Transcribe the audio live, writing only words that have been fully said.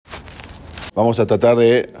Vamos a tratar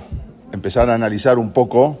de empezar a analizar un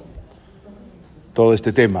poco todo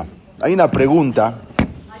este tema. Hay una pregunta,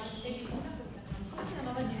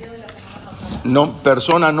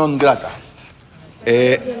 persona non grata.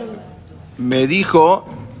 Me dijo,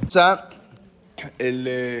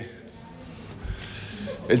 el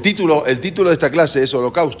título de esta clase es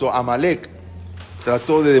Holocausto. Amalek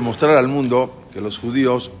trató de demostrar al mundo que los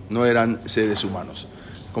judíos no eran seres humanos.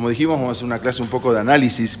 Como dijimos, vamos a hacer una clase un poco de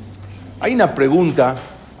análisis. Hay una pregunta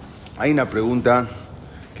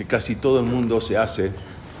que casi todo el mundo se hace,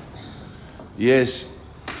 y es: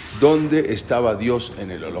 ¿dónde estaba Dios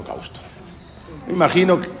en el Holocausto? Me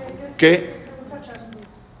imagino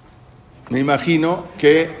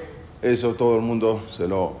que eso todo el mundo se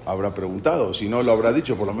lo habrá preguntado. Si no lo habrá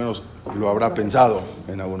dicho, por lo menos lo habrá pensado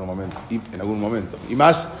en algún momento. Y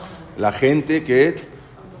más la gente que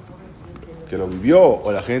lo vivió,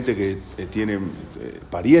 o la gente que tiene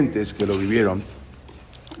parientes que lo vivieron.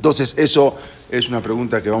 Entonces, eso es una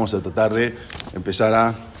pregunta que vamos a tratar de empezar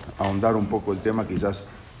a ahondar un poco el tema. Quizás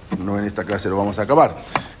no en esta clase lo vamos a acabar.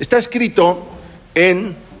 Está escrito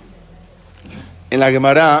en la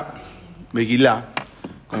Gemara BEJIRA,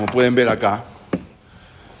 como pueden ver acá.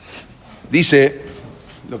 Dice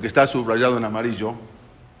lo que está subrayado en amarillo.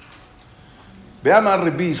 Veamos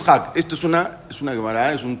Rabbi Ishaq. Esto es una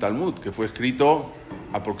Gemara, es un Talmud que fue escrito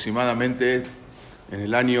aproximadamente en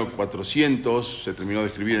el año 400, se terminó de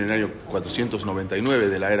escribir en el año 499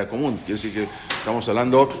 de la era común. Quiere decir que estamos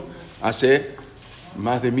hablando hace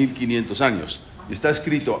más de 1500 años. Y está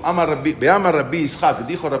escrito, Veamos Rabbi Ishaq,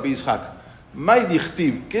 dijo Rabbi Ishaq, May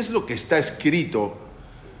dichtiv, ¿qué es lo que está escrito?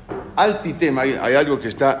 Altitem, hay algo que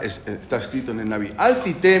está escrito en el Naví.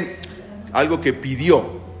 Altitem, algo que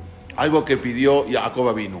pidió Jacob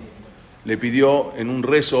Avinu. Le pidió en un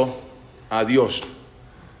rezo a Dios.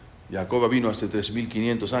 Jacob Avinu hace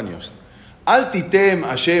 3500 años. Altitem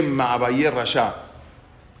Hashem ma'abayer rasha.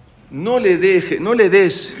 No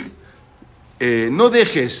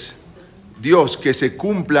dejes, Dios, que se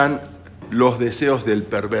cumplan los deseos del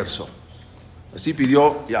perverso. Así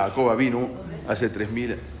pidió Jacob Avinu hace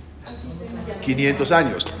 3500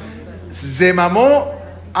 años. Zemamó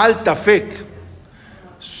al tafek.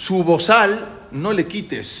 Su bozal no le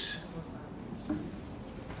quites.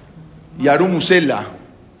 Yarumusela,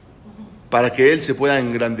 para que él se pueda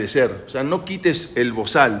engrandecer. O sea, no quites el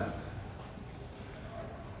bozal.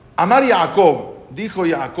 Amar Jacob, dijo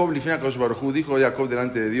Jacob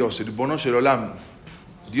delante de Dios, Ribono shel olam,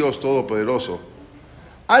 Dios todopoderoso.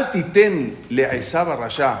 Al titem le Esab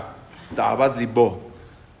rasha ta'abat libo.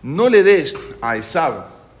 No le des a Esab,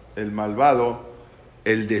 el malvado,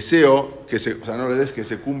 el deseo, no le des que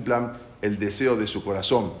se cumplan el deseo de su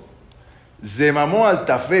corazón. Zemamó al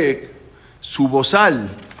tafek, su bozal,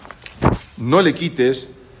 no le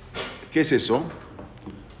quites. ¿Qué es eso?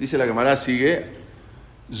 Dice la Gemara, sigue,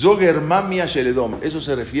 Zo Germania shel Edom. Eso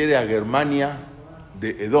se refiere a Germania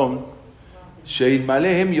de Edom. Sheil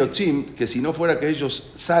malehem yotzim, que si no fuera que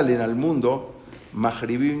ellos salen al mundo,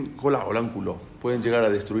 Mahribim kola olánculo, pueden llegar a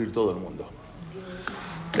destruir todo el mundo.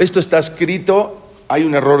 Esto está escrito. Hay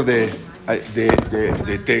un error de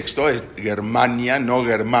texto, es Germania, no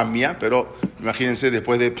Germania, pero imagínense,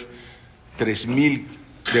 después de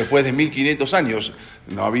 1500 años,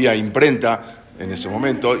 no había imprenta en ese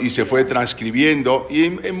momento, y se fue transcribiendo, y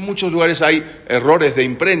en muchos lugares hay errores de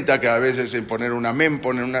imprenta, que a veces en poner una mem,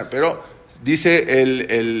 pero dice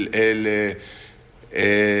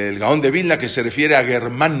el Gaón de Vilna que se refiere a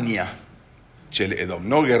Germania, Shel Edom,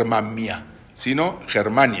 no Germania, sino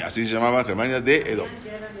Germania, así se llamaba, Germania de Edom.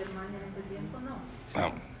 ¿Ya era Germania en ese tiempo?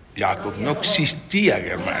 No. Jacob, no existía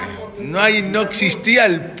Germania, no existía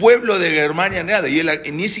el pueblo de Germania, nada, y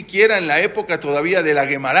ni siquiera en la época todavía de la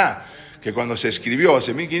Gemara, que cuando se escribió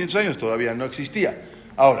hace 1500 años todavía no existía.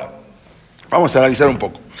 Ahora, vamos a analizar un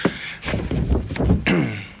poco.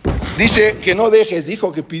 Dice que no dejes,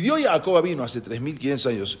 dijo que pidió Jacob Avinu hace 3500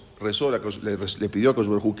 años, le pidió a Kosh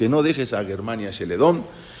Baruj Hu que no dejes a Germania Shel Edom,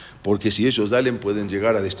 porque si ellos salen pueden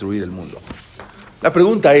llegar a destruir el mundo. La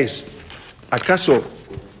pregunta es, ¿acaso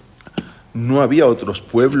no había otros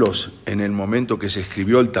pueblos en el momento que se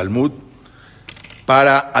escribió el Talmud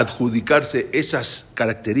para adjudicarse esas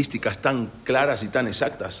características tan claras y tan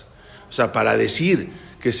exactas? O sea, para decir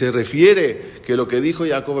que que lo que dijo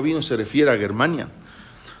Jacob Avinu se refiere a Germania.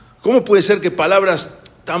 ¿Cómo puede ser que palabras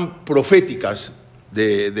tan proféticas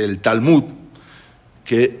del Talmud,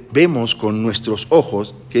 que vemos con nuestros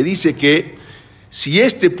ojos, que dice que si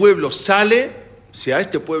este pueblo sale, si a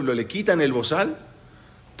este pueblo le quitan el bozal,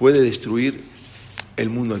 puede destruir el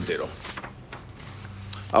mundo entero?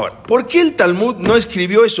 Ahora, ¿por qué el Talmud no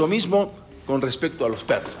escribió eso mismo con respecto a los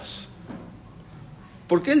persas?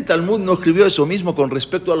 ¿por qué el Talmud no escribió eso mismo con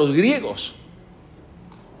respecto a los griegos?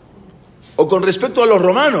 O con respecto a los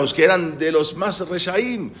romanos, que eran de los más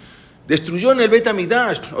reshaim, destruyó en el Bet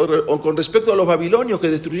Hamikdash, o con respecto a los babilonios que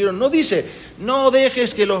destruyeron. No dice, no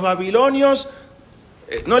dejes que los babilonios,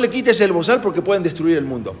 no le quites el bozal porque pueden destruir el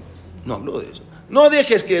mundo. No habló de eso. No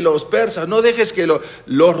dejes que los persas, no dejes que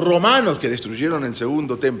los romanos que destruyeron el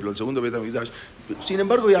segundo templo, el segundo Bet Hamikdash. Sin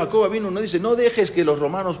embargo, Jacob vino, no dice, no dejes que los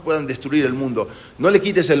romanos puedan destruir el mundo, no le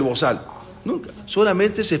quites el bozal. Nunca.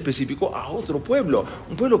 Solamente se especificó a otro pueblo,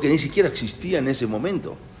 un pueblo que ni siquiera existía en ese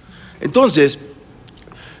momento. Entonces,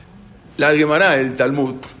 la Gemara, el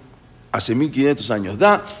Talmud, hace 1500 años,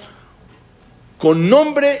 da con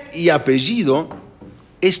nombre y apellido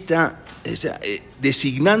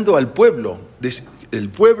designando al pueblo, el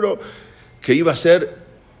pueblo que iba a ser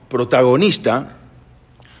protagonista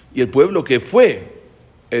y el pueblo que fue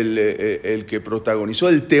el que protagonizó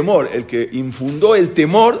el temor, el que infundó el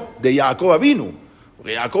temor de Jacob Avinu.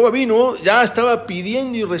 Porque Jacob Avinu ya estaba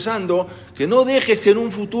pidiendo y rezando que no dejes que en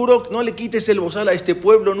un futuro, no le quites el bozal a este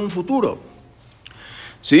pueblo en un futuro.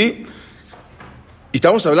 ¿Sí? Y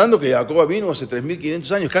estamos hablando que Jacob vino hace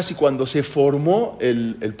 3.500 años, casi cuando se formó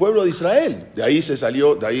el pueblo de Israel. De ahí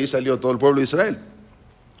salió todo el pueblo de Israel.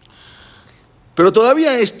 Pero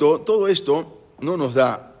todavía todo esto no nos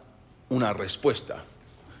da una respuesta,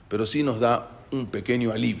 pero sí nos da un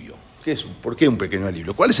pequeño alivio. ¿Por qué un pequeño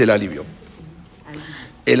alivio? ¿Cuál es el alivio?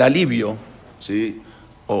 El alivio, ¿sí?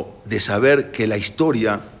 De saber que la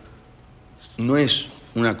historia no es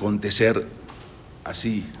un acontecer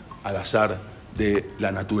así al azar de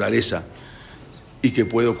la naturaleza y que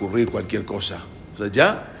puede ocurrir cualquier cosa. O sea,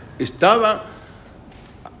 ya estaba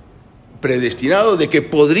predestinado de que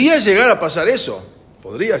podría llegar a pasar eso.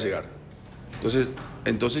 Podría llegar.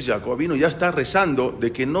 Entonces Jacob vino, ya está rezando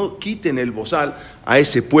de que no quiten el bozal a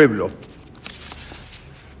ese pueblo.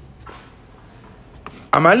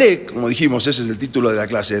 Amalek, como dijimos, ese es el título de la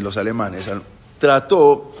clase de los alemanes,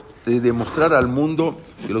 trató de demostrar al mundo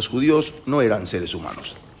que los judíos no eran seres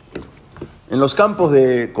humanos. En los campos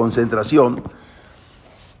de concentración,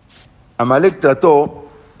 Amalek trató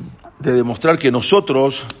de demostrar que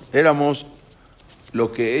nosotros éramos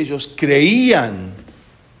lo que ellos creían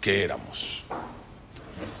que éramos.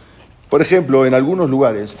 Por ejemplo, en algunos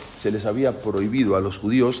lugares se les había prohibido a los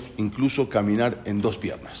judíos incluso caminar en dos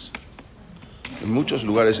piernas. En muchos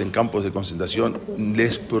lugares, en campos de concentración,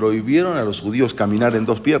 les prohibieron a los judíos caminar en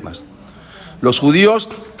dos piernas. Los judíos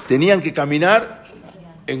tenían que caminar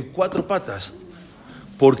en cuatro patas,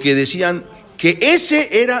 porque decían que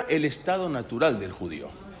ese era el estado natural del judío.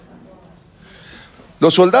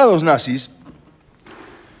 Los soldados nazis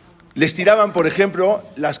les tiraban, por ejemplo,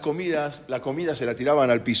 la comida se la tiraban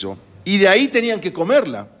al piso, y de ahí tenían que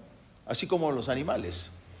comerla, así como los animales.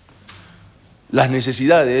 Las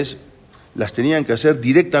necesidades las tenían que hacer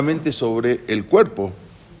directamente sobre el cuerpo,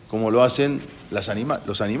 como lo hacen los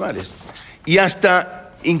animales. Y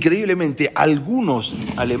hasta, increíblemente, algunos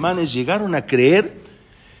alemanes llegaron a creer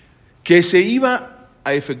que se iba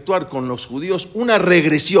a efectuar con los judíos una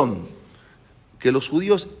regresión, que los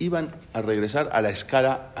judíos iban a regresar a la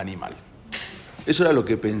escala animal. Eso era lo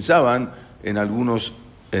que pensaban los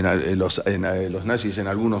nazis en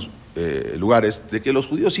algunos lugares, de que los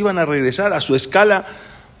judíos iban a regresar a su escala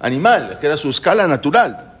animal, que era su escala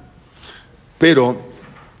natural. Pero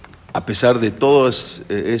a pesar de todos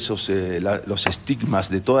los estigmas,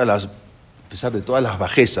 a pesar de todas las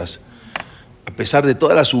bajezas, a pesar de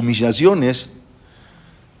todas las humillaciones,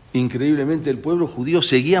 increíblemente el pueblo judío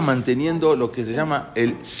seguía manteniendo lo que se llama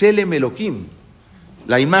el Selem Elohim,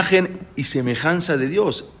 la imagen y semejanza de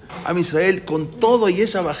Dios. Am Israel, con todo y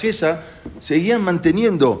esa bajeza, seguían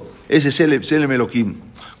manteniendo ese Selem Elohim.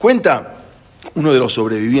 Cuenta uno de los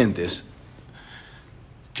sobrevivientes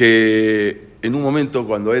que en un momento,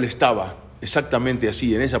 cuando él estaba exactamente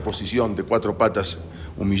así, en esa posición de cuatro patas,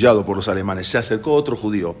 humillado por los alemanes, se acercó otro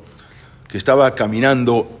judío que estaba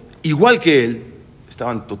caminando igual que él.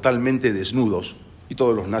 Estaban totalmente desnudos y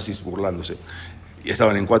todos los nazis burlándose, y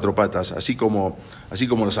estaban en cuatro patas, así como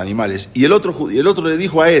los animales. Y el otro le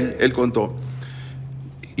dijo a él contó,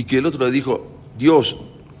 y que el otro le dijo: Dios,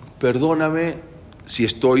 perdóname si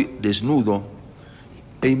estoy desnudo.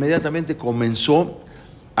 E inmediatamente comenzó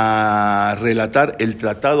a relatar el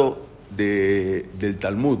tratado del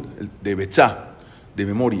Talmud, de Betzá, de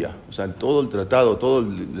memoria. O sea, todo el tratado,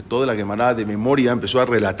 toda la Gemara de memoria, empezó a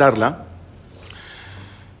relatarla.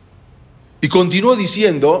 Y continuó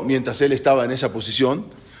diciendo, mientras él estaba en esa posición: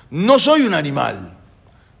 no soy un animal,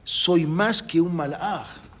 soy más que un malaj,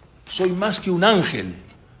 soy más que un ángel,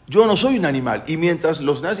 yo no soy un animal. Y mientras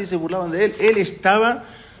los nazis se burlaban de él, él estaba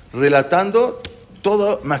relatando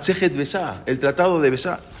todo Masejet Besá, el tratado de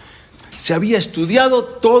Besá. Se había estudiado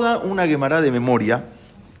toda una Guemará de memoria.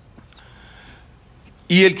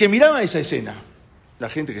 Y el que miraba esa escena, la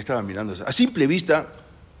gente que estaba mirando a simple vista,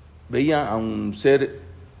 veía a un ser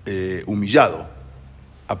humillado,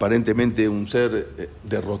 aparentemente un ser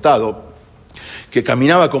derrotado, que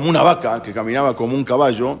caminaba como una vaca, que caminaba como un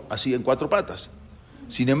caballo, así en 4 patas.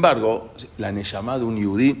 Sin embargo, la Neshama de un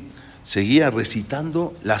Yehudí seguía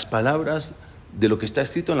recitando las palabras de lo que está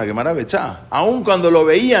escrito en la Guemará Betzá. Aun cuando lo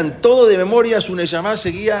veían todo de memoria, su Neshama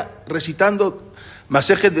seguía recitando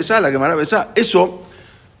Masejet Besá, la Guemará Betzá. Eso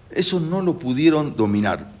no lo pudieron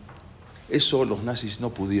dominar. Eso los nazis no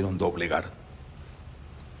pudieron doblegar.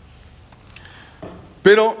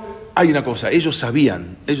 Pero hay una cosa, ellos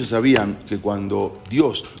sabían que cuando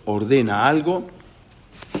Dios ordena algo,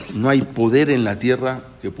 no hay poder en la tierra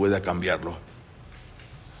que pueda cambiarlo.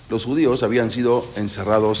 Los judíos habían sido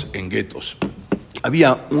encerrados en guetos.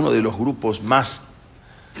 Había uno de los grupos más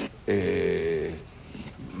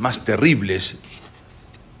terribles,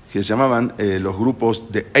 que se llamaban los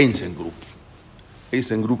grupos de Einsatzgruppe.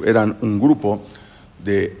 Einsatzgruppe eran un grupo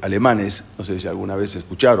de alemanes, no sé si alguna vez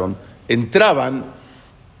escucharon, entraban,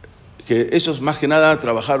 que esos más que nada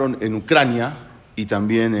trabajaron en Ucrania y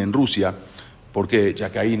también en Rusia, porque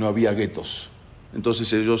ya que ahí no había guetos.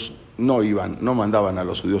 Entonces ellos no mandaban a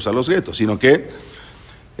los judíos a los guetos, sino que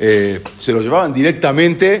se los llevaban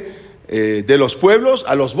directamente de los pueblos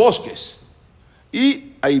a los bosques.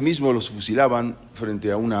 Y ahí mismo los fusilaban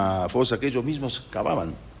frente a una fosa que ellos mismos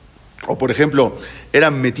cavaban. O, por ejemplo,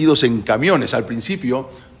 eran metidos en camiones. Al principio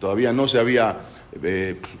todavía no se había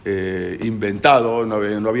inventado,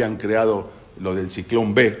 no habían creado lo del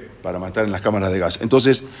ciclón B para matar en las cámaras de gas.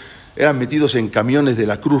 Entonces, eran metidos en camiones de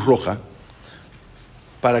la Cruz Roja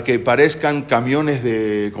para que parezcan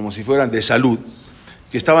camiones como si fueran de salud,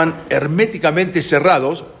 que estaban herméticamente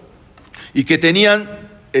cerrados y que tenían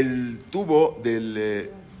el tubo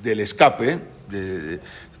del escape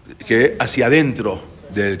que hacia adentro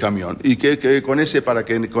del camión, y que con ese, para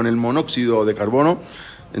que con el monóxido de carbono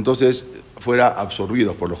entonces fuera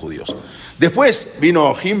absorbido por los judíos. Después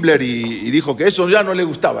vino Himmler y dijo que eso ya no le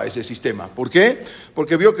gustaba, ese sistema. ¿Por qué?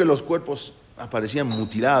 Porque vio que los cuerpos aparecían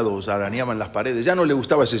mutilados, arañaban las paredes, ya no le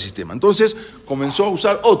gustaba ese sistema. Entonces comenzó a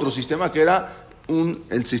usar otro sistema que era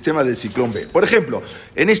el sistema del ciclón B. Por ejemplo,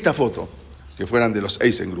 en esta foto, que fueran de los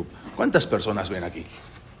Einsatzgruppe, ¿cuántas personas ven aquí?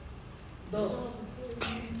 2.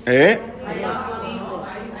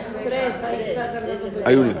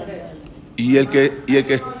 Hay uno. ¿Y el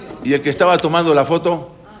que estaba tomando la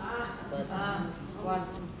foto?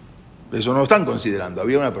 Eso no lo están considerando.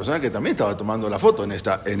 Había una persona que también estaba tomando la foto en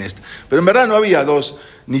esta. Pero en verdad no había 2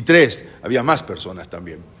 ni 3, había más personas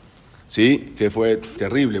también. ¿Sí? Que fue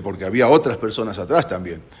terrible porque había otras personas atrás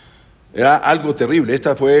también. Era algo terrible.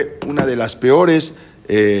 Esta fue una de las peores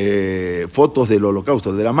fotos del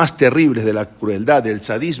Holocausto, de las más terribles, de la crueldad, del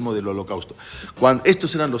sadismo del Holocausto.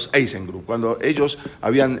 Estos eran los Einsatzgruppe, cuando ellos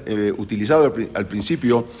habían utilizado al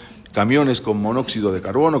principio camiones con monóxido de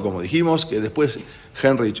carbono, como dijimos, que después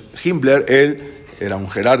Heinrich Himmler, él era un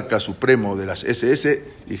jerarca supremo de las SS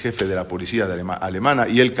y jefe de la policía alemana,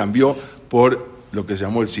 y él cambió por lo que se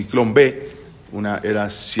llamó el ciclón B, era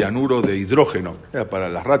cianuro de hidrógeno, era para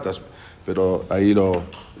las ratas, pero ahí lo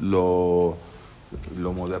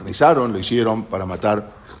modernizaron, lo hicieron para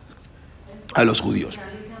matar a los judíos.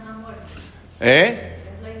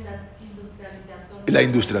 La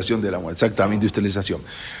industrialización de la muerte, exactamente, industrialización.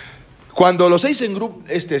 Cuando los Einsatzgruppe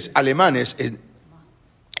alemanes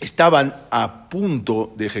estaban a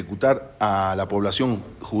punto de ejecutar a la población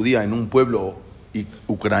judía en un pueblo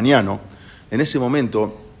ucraniano, en ese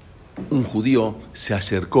momento un judío se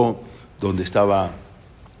acercó donde estaba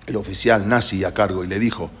el oficial nazi a cargo y le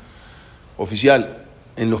dijo: oficial,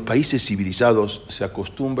 en los países civilizados se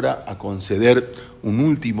acostumbra a conceder un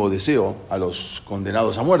último deseo a los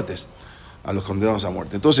condenados a muerte.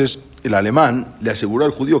 Entonces, el alemán le aseguró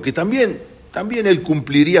al judío que también él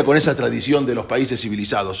cumpliría con esa tradición de los países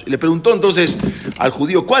civilizados. Y le preguntó entonces al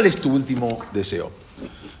judío: ¿cuál es tu último deseo?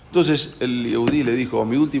 Entonces, el yehudí le dijo: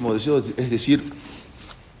 mi último deseo es decir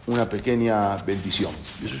una pequeña bendición.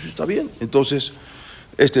 Y eso está bien. Entonces,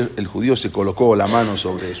 el judío se colocó la mano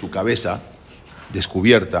sobre su cabeza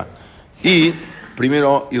descubierta y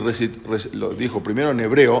lo dijo primero en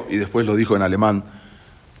hebreo y después lo dijo en alemán,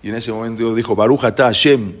 y en ese momento dijo: Baruch atah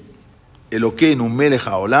Hashem Elokeinu melech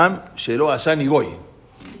haolam shelo asani goy.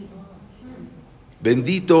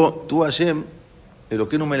 Bendito tú, Hashem,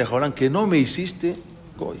 Elokeinu melech haolam, que no me hiciste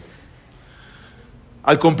goy.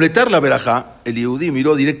 Al completar la verajá, el yehudí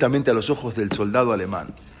miró directamente a los ojos del soldado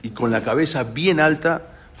alemán y con la cabeza bien alta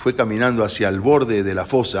fue caminando hacia el borde de la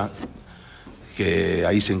fosa, que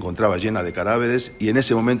ahí se encontraba llena de cadáveres, y en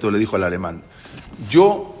ese momento le dijo al alemán: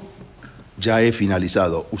 yo ya he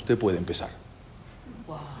finalizado, usted puede empezar.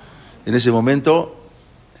 Wow. En ese momento,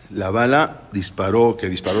 la bala que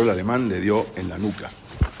disparó el alemán, le dio en la nuca.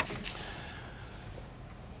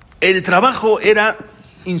 El trabajo era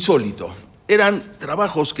insólito. Eran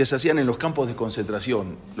trabajos que se hacían en los campos de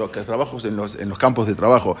concentración, los trabajos en los campos de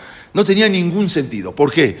trabajo. No tenían ningún sentido.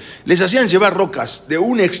 ¿Por qué? Les hacían llevar rocas de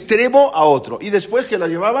un extremo a otro, y después que las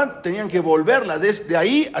llevaban tenían que volverlas desde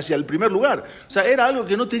ahí hacia el primer lugar. O sea, era algo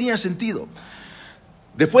que no tenía sentido.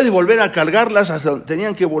 Después de volver a cargarlas,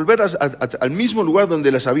 tenían que volverlas al mismo lugar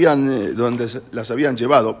donde las habían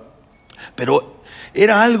llevado. Pero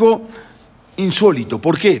era algo insólito.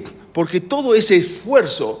 ¿Por qué? Porque todo ese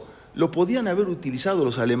esfuerzo lo podían haber utilizado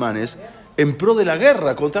los alemanes en pro de la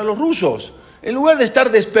guerra contra los rusos. En lugar de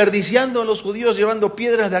estar desperdiciando a los judíos llevando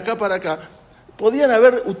piedras de acá para acá, podían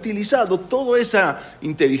haber utilizado toda esa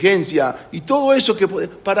inteligencia y todo eso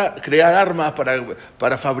para crear armas,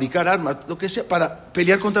 para fabricar armas, lo que sea, para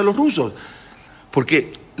pelear contra los rusos.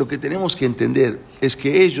 Porque lo que tenemos que entender es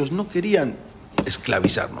que ellos no querían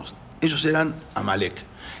esclavizarnos. Ellos eran Amalek.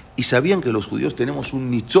 Y sabían que los judíos tenemos un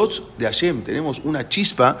nitzotz de Hashem, tenemos una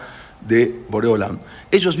chispa de Boreolam.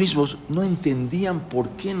 Ellos mismos no entendían por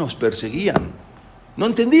qué nos perseguían. No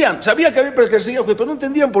entendían. Sabían que había perseguido, pero no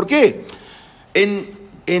entendían por qué.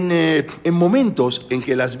 En momentos en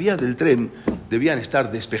que las vías del tren debían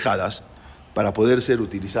estar despejadas para poder ser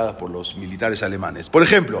utilizadas por los militares alemanes. Por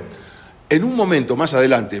ejemplo, en un momento más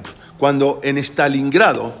adelante, cuando en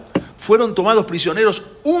Stalingrado fueron tomados prisioneros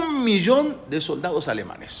 1 millón de soldados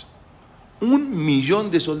alemanes. 1 millón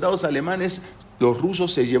de soldados alemanes los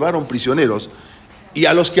rusos se llevaron prisioneros, y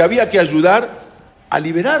a los que había que ayudar a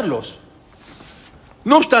liberarlos.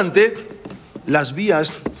 No obstante, las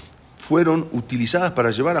vías fueron utilizadas para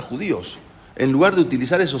llevar a judíos. En lugar de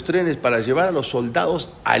utilizar esos trenes para llevar a los soldados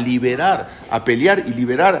a liberar, a pelear y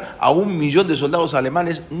liberar a 1 millón de soldados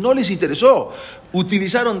alemanes, no les interesó.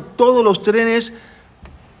 Utilizaron todos los trenes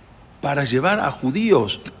para llevar a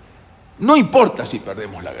judíos. No importa si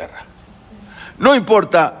perdemos la guerra. No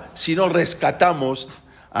importa si no rescatamos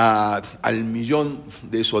al 1 millón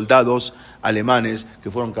de soldados alemanes que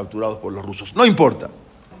fueron capturados por los rusos. No importa.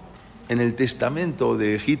 En el testamento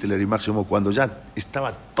de Hitler y Máximo, cuando ya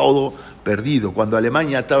estaba todo perdido, cuando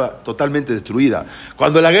Alemania estaba totalmente destruida,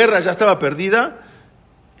 cuando la guerra ya estaba perdida,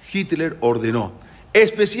 Hitler ordenó: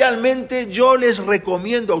 especialmente yo les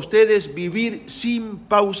recomiendo a ustedes vivir sin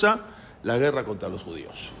pausa la guerra contra los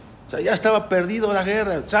judíos. O sea, ya estaba perdido la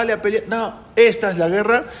guerra, sale a pelear. No, esta es la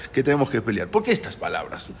guerra que tenemos que pelear. ¿Por qué estas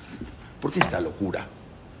palabras? ¿Por qué esta locura?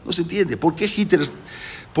 No se entiende. ¿Por qué Hitler?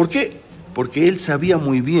 ¿Por qué? Porque él sabía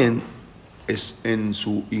muy bien, en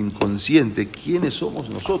su inconsciente, quiénes somos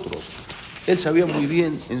nosotros. Él sabía muy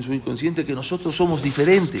bien en su inconsciente que nosotros somos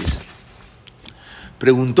diferentes.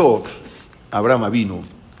 Preguntó Abraham Avinu,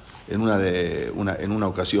 en una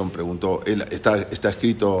ocasión preguntó, está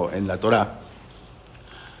escrito en la Torá,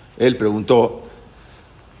 él preguntó,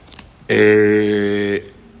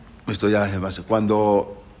 esto ya es más,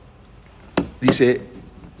 cuando dice,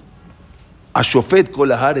 Ashofet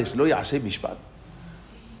kol haaretz lo ya'aseh mishpat,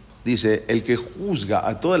 dice, el que juzga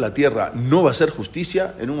a toda la tierra no va a hacer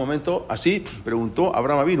justicia. En un momento así preguntó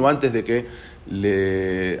Abraham Avinu, antes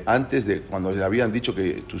de cuando le habían dicho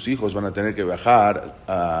que tus hijos van a tener que viajar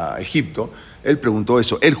a Egipto, él preguntó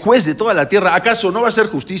eso: ¿el juez de toda la tierra acaso no va a hacer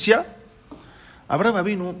justicia? Abraham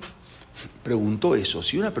Avinu preguntó eso.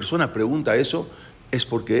 Si una persona pregunta eso, es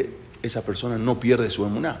porque esa persona no pierde su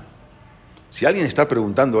emuná. Si alguien está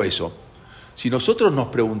preguntando eso, si nosotros nos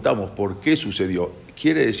preguntamos por qué sucedió,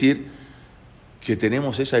 quiere decir que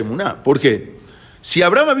tenemos esa emuná. ¿Por qué? Si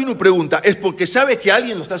Abraham Avinu pregunta, es porque sabe que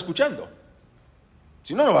alguien lo está escuchando.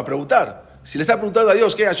 Si no, no va a preguntar. Si le está preguntando a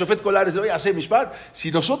Dios, ¿qué? A Shofet Kolares, lo voy a hacer Mishpat.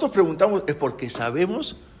 Si nosotros preguntamos, es porque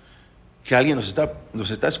sabemos que alguien nos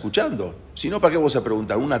está escuchando. Si no, ¿para qué vamos a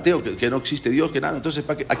preguntar? Un ateo que no existe Dios, que nada. Entonces,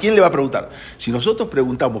 ¿para qué? ¿A quién le va a preguntar? Si nosotros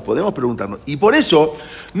preguntamos, podemos preguntarnos. Y por eso,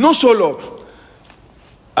 no solo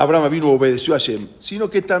Abraham Avinu obedeció a Hashem,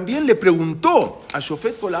 sino que también le preguntó a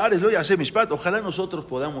Shofet Kolares, lo voy a hacer Mishpat. Ojalá nosotros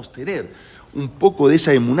podamos tener un poco de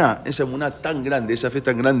esa emuná tan grande, esa fe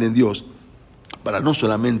tan grande en Dios, para no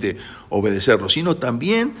solamente obedecerlo, sino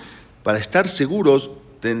también para estar seguros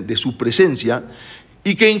de su presencia,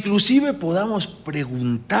 y que inclusive podamos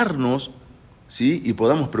preguntarnos, ¿sí? Y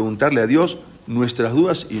podamos preguntarle a Dios nuestras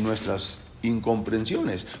dudas y nuestras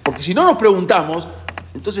incomprensiones. Porque si no nos preguntamos,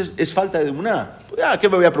 Entonces es falta de emuná. ¿Qué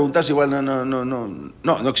me voy a preguntar si igual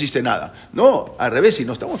no existe nada? No, al revés, si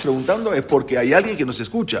nos estamos preguntando es porque hay alguien que nos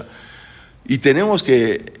escucha. Y tenemos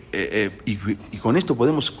que, y con esto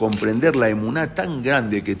podemos comprender la emuná tan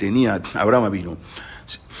grande que tenía Abraham Avinu.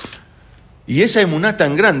 Y esa emuná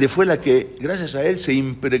tan grande fue la que, gracias a él, se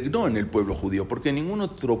impregnó en el pueblo judío, porque ningún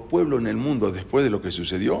otro pueblo en el mundo, después de lo que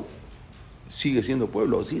sucedió, sigue siendo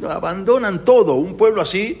pueblo. Si abandonan todo, un pueblo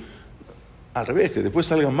así, al revés, que después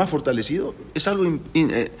salgan más fortalecidos, es algo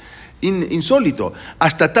insólito.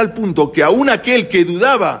 Hasta tal punto que aún aquel que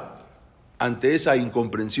dudaba ante esa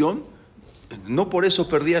incomprensión, no por eso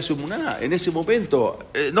perdía su emuná. En ese momento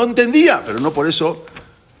no entendía, pero no por eso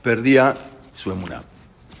perdía su emuná.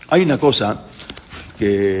 Hay una cosa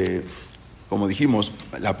que, como dijimos,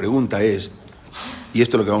 la pregunta es, y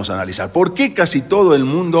esto es lo que vamos a analizar, ¿por qué casi todo el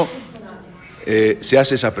mundo se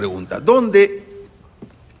hace esa pregunta?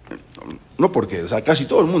 No porque, casi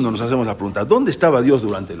todo el mundo nos hacemos la pregunta, ¿dónde estaba Dios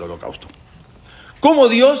durante el Holocausto? ¿Cómo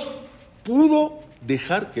Dios pudo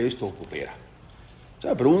dejar que esto ocurriera? Es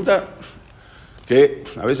una pregunta que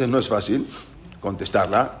a veces no es fácil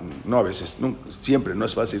contestarla, no a veces, siempre no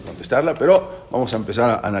es fácil contestarla, pero vamos a empezar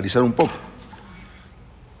a analizar un poco.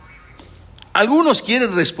 Algunos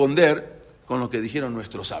quieren responder con lo que dijeron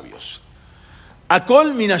nuestros sabios.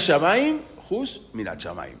 Akol mina shamayim, hus mina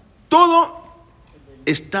shamayim. Todo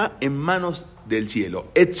está en manos del cielo,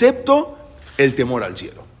 excepto el temor al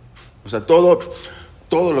cielo. O sea, todo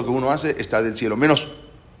lo que uno hace está del cielo, menos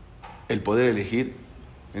el poder elegir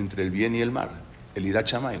entre el bien y el mal, el irat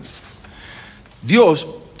shamayim. Dios,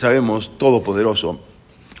 sabemos, todopoderoso,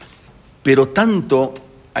 pero tanto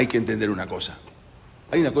hay que entender una cosa.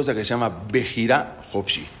 Hay una cosa que se llama BEJIRA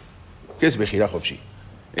JOFSHI. ¿Qué es BEJIRA JOFSHI?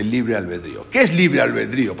 El libre albedrío. ¿Qué es libre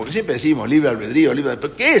albedrío? Porque siempre decimos libre albedrío,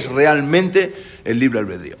 pero ¿qué es realmente el libre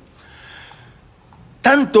albedrío?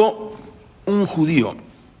 Tanto un judío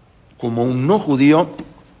como un no judío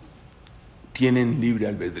tienen libre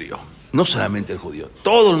albedrío. No solamente el judío,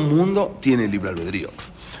 todo el mundo tiene libre albedrío.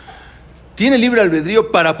 Tiene libre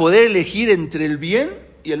albedrío para poder elegir entre el bien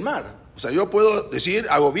y el mal. O sea, yo puedo decir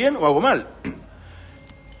hago bien o hago mal.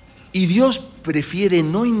 Y Dios prefiere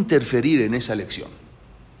no interferir en esa elección.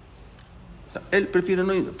 O sea, Él prefiere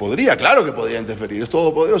no... claro que podría interferir, es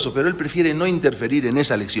todopoderoso, pero Él prefiere no interferir en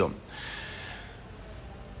esa elección.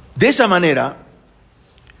 De esa manera,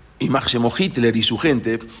 Máximo Hitler y su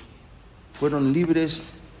gente fueron libres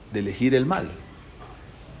de elegir el mal.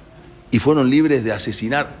 Y fueron libres de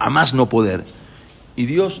asesinar a más no poder. Y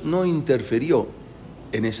Dios no interfirió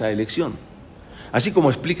en esa elección. Así como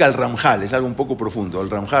explica el Ramjal, es algo un poco profundo. El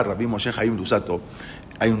Ramjal, Rabbi Moshe Haim Lusato,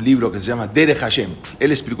 hay un libro que se llama Derech Hashem.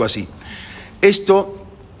 Él explicó así. Esto,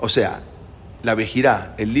 o sea, la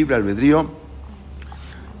BEJIRA, el libre albedrío,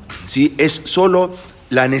 ¿sí? Es solo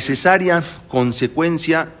la necesaria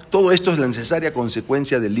consecuencia, todo esto es la necesaria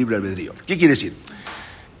consecuencia del libre albedrío. ¿Qué quiere decir?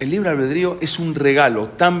 El libre albedrío es un regalo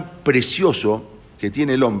tan precioso que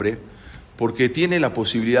tiene el hombre porque tiene la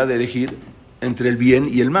posibilidad de elegir entre el bien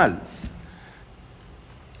y el mal.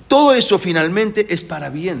 Todo eso finalmente es para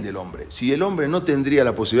bien del hombre. Si el hombre no tendría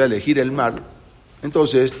la posibilidad de elegir el mal,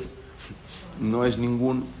 entonces no es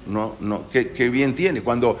ningún, ¿qué bien tiene?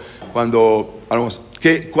 ¿Cuál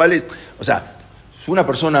es? O sea, si una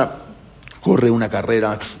persona corre una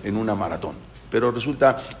carrera en una maratón, pero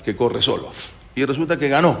resulta que corre solo. Y resulta que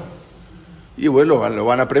ganó. Y bueno, lo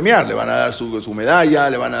van a premiar, le van a dar su medalla,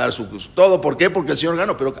 le van a dar su todo. ¿Por qué? Porque el Señor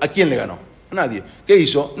ganó. ¿Pero a quién le ganó? A nadie. ¿Qué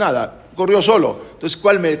hizo? Nada. Corrió solo. Entonces,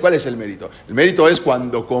 ¿cuál es el mérito? El mérito es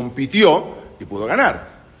cuando compitió y pudo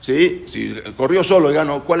ganar. ¿Sí? Si corrió solo y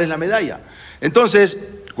ganó, ¿cuál es la medalla? Entonces,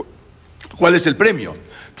 ¿cuál es el premio?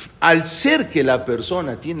 Al ser que la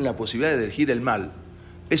persona tiene la posibilidad de elegir el mal,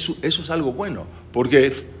 eso es algo bueno.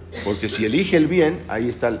 Porque si elige el bien, ahí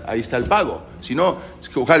está el pago. Si no,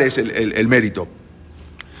 ¿cuál es el mérito?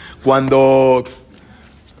 Cuando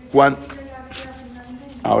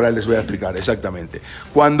ahora les voy a explicar exactamente.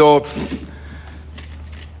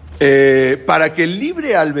 Para que el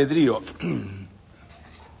libre albedrío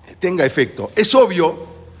tenga efecto, es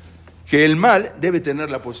obvio que el mal debe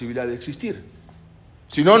tener la posibilidad de existir.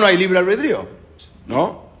 Si no, no hay libre albedrío,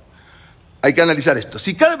 ¿no? Hay que analizar esto.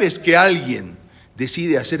 Si cada vez que alguien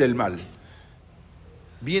decide hacer el mal,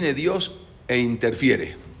 viene Dios e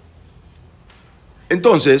interfiere,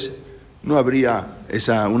 entonces no habría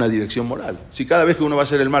una dirección moral. Si cada vez que uno va a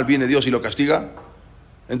hacer el mal viene Dios y lo castiga,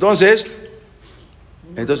 entonces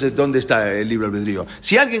 ¿dónde está el libre albedrío?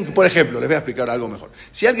 Si alguien, por ejemplo, les voy a explicar algo mejor.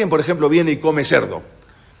 Si alguien, por ejemplo, viene y come cerdo,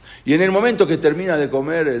 y en el momento que termina de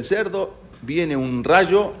comer el cerdo, viene un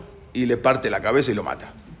rayo y le parte la cabeza y lo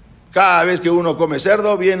mata. Cada vez que uno come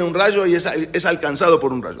cerdo, viene un rayo y es alcanzado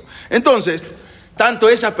por un rayo. Entonces, tanto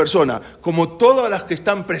esa persona como todas las que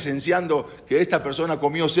están presenciando que esta persona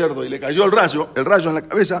comió cerdo y le cayó el rayo en la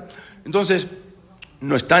cabeza, entonces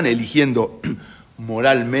no están eligiendo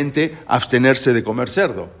moralmente abstenerse de comer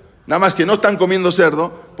cerdo. Nada más que no están comiendo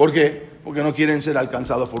cerdo, ¿por qué? Porque no quieren ser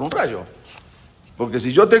alcanzados por un rayo. Porque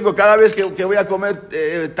si yo tengo cada vez que voy a comer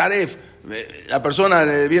taref, la persona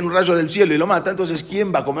le viene un rayo del cielo y lo mata, entonces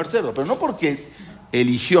 ¿quién va a comer cerdo? Pero no porque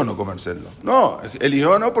eligió no comer cerdo. No,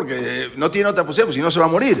 eligió no porque no tiene otra posibilidad, pues si no se va a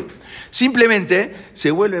morir. Simplemente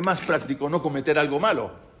se vuelve más práctico no cometer algo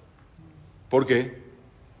malo. ¿Por qué?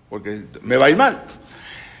 Porque me va a ir mal.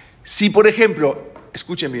 Si, por ejemplo,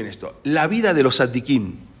 escuchen bien esto, la vida de los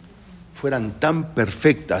tzadikim fueran tan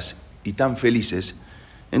perfectas y tan felices,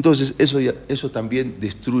 entonces eso también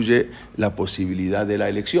destruye la posibilidad de la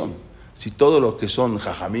elección. Si todos los que son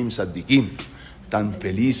jajamim tzadikim están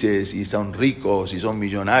felices y son ricos y son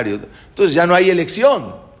millonarios, entonces ya no hay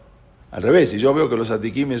elección. Al revés, si yo veo que los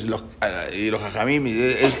tzadikim y los jajamim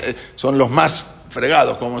son los más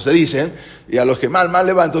fregados, como se dicen, y a los que mal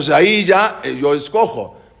le va, entonces ahí ya yo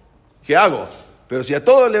escojo. ¿Qué hago? Pero si a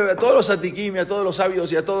todos los tzadikim, a todos los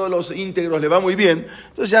sabios y a todos los íntegros le va muy bien,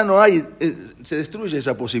 entonces ya no hay, se destruye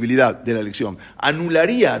esa posibilidad de la elección.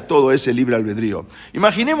 Anularía todo ese libre albedrío.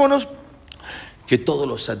 Imaginémonos que todos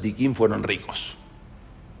los tzadikim fueron ricos.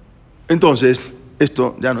 Entonces,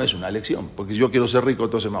 esto ya no es una elección, porque si yo quiero ser rico,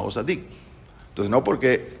 entonces me hago tzadik. Entonces no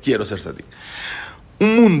porque quiero ser tzadik.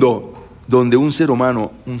 Un mundo donde un ser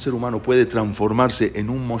humano puede transformarse en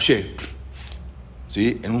un Moshe,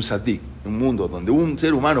 ¿sí? En un tzadik. Un mundo donde un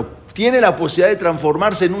ser humano tiene la posibilidad de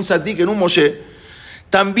transformarse en un tzadik, en un Moshe,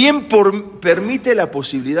 también permite la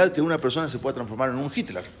posibilidad que una persona se pueda transformar en un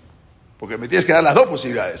Hitler. Porque me tienes que dar las dos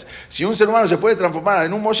posibilidades. Si un ser humano se puede transformar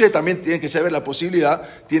en un Moshe, también tiene que saber la posibilidad,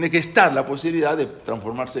 tiene que estar la posibilidad de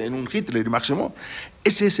transformarse en un Hitler máximo.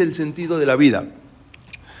 Ese es el sentido de la vida.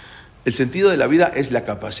 El sentido de la vida es la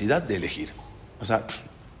capacidad de elegir. O sea,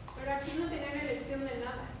 pero aquí no tenían elección de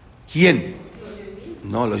nada. ¿quién? Los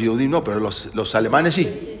Yehudim. No, los Yehudim no, pero los alemanes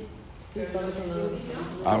sí.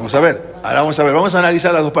 Vamos a ver, vamos a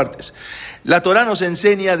analizar las dos partes. La Torá nos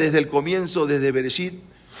enseña desde el comienzo, desde Bereshit,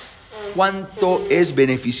 cuánto es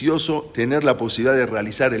beneficioso tener la posibilidad de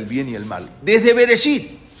realizar el bien y el mal. Desde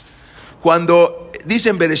Bereshit, cuando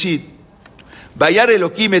dicen Bereshit, Vayar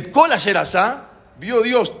Elohim et kol asher asá, vio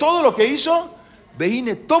Dios todo lo que hizo,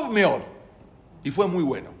 veine tov meod, y fue muy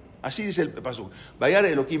bueno. Así dice el pasuk. Vayar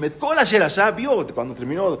Elohim et kol asher asá, vio, cuando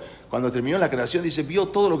terminó la creación, dice, vio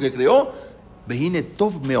todo lo que creó, veine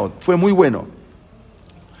tov meod, fue muy bueno.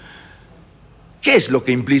 ¿Qué es lo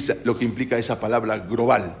que implica esa palabra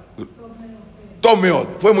global?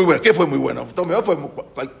 Tomeot, fue muy bueno. ¿Qué fue muy bueno? Tomeot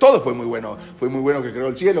todo fue muy bueno. Fue muy bueno que creó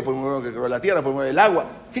el cielo, fue muy bueno que creó la tierra, fue muy bueno el agua.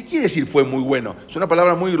 ¿Qué quiere decir fue muy bueno? Es una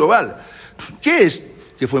palabra muy global. ¿Qué es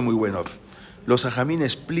que fue muy bueno? Los hajamín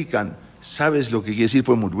explican, ¿sabes lo que quiere decir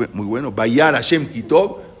fue muy bueno? Vayar Hashem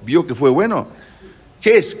Kitov, vio que fue bueno.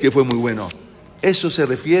 ¿Qué es que fue muy bueno? Eso se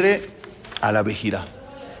refiere a la BEJIRA.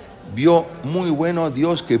 Vio muy bueno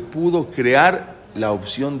Dios que pudo crear la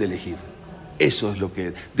opción de elegir. Eso es lo que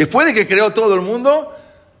es. Después de que creó todo el mundo,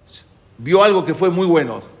 vio algo que fue muy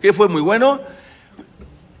bueno. ¿Qué fue muy bueno?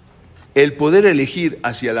 El poder elegir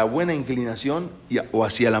hacia la buena inclinación o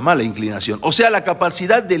hacia la mala inclinación. O sea, la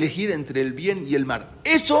capacidad de elegir entre el bien y el mal.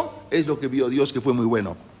 Eso es lo que vio Dios que fue muy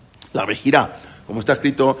bueno. La BEJIRA, como está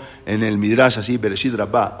escrito en el Midrash, así, Bereshit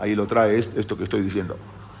Rabbah, ahí lo trae esto que estoy diciendo.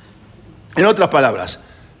 En otras palabras,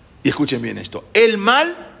 y escuchen bien esto, el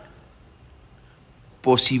mal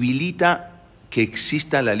posibilita que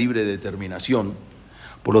exista la libre determinación,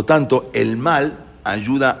 por lo tanto, el mal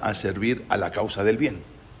ayuda a servir a la causa del bien.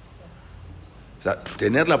 O sea,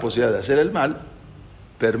 tener la posibilidad de hacer el mal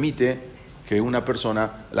permite que una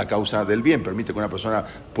persona, la causa del bien, permite que una persona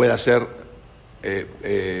pueda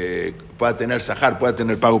pueda tener sahar, pueda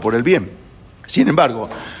tener pago por el bien. Sin embargo,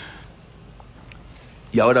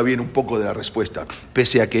 y ahora viene un poco de la respuesta,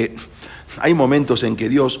 pese a que hay momentos en que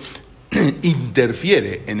Dios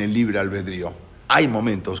interfiere en el libre albedrío. Hay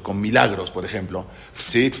momentos con milagros, por ejemplo.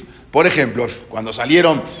 ¿Sí? Por ejemplo, cuando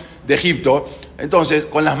salieron de Egipto, entonces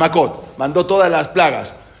con las Makot, mandó todas las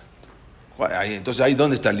plagas. Entonces ahí,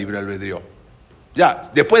 ¿dónde está el libre albedrío?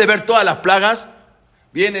 Ya, después de ver todas las plagas,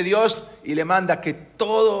 viene Dios y le manda que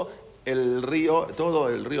todo el río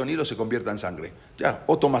Nilo se convierta en sangre. Ya,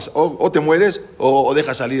 o te mueres o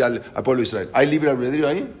dejas salir al pueblo de Israel. ¿Hay libre albedrío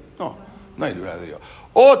ahí? No hay libre albedrío.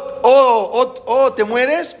 O te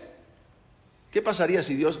mueres. ¿Qué pasaría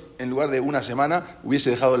si Dios, en lugar de una semana, hubiese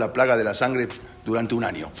dejado la plaga de la sangre durante un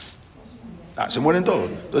año? Se mueren todos.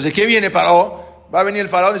 Entonces, ¿qué viene Paró? Va a venir el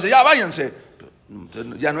faraón y dice, ya, váyanse.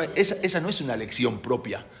 Ya no, esa no es una elección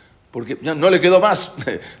propia, porque ya no le quedó más,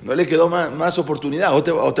 no le quedó más oportunidad. O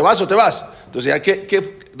te vas o te vas. Entonces,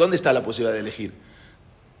 ¿dónde está la posibilidad de elegir?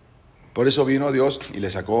 Por eso vino Dios y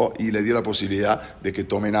le sacó y le dio la posibilidad de que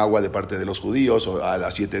tomen agua de parte de los judíos, o a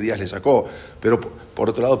las 7 días le sacó. Pero por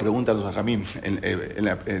otro lado, pregunta a los Jajamim,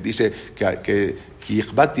 dice que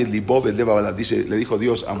le dijo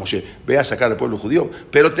Dios a Moshe, ve a sacar al pueblo judío.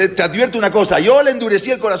 Pero te advierto una cosa, yo le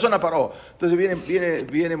endurecí el corazón a Paró. Entonces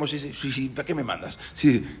viene Moshe y dice, sí, ¿para qué me mandas?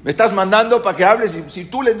 Sí, me estás mandando para que hables, si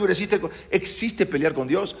tú le endureciste el corazón. ¿Existe pelear con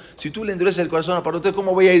Dios? Si tú le endureces el corazón a Paró, entonces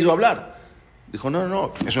 ¿cómo voy a ir yo a hablar? Dijo,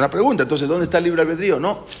 no, es una pregunta. Entonces, ¿dónde está el libre albedrío?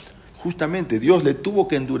 No, justamente Dios le tuvo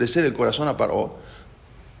que endurecer el corazón a Paró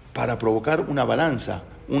para provocar una balanza,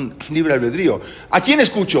 un libre albedrío. ¿A quién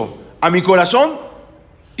escucho? ¿A mi corazón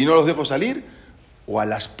y no los dejo salir? ¿O a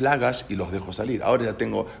las plagas y los dejo salir? Ahora ya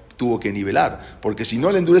tuvo que nivelar, porque si no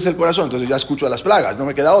le endurece el corazón, entonces ya escucho a las plagas, no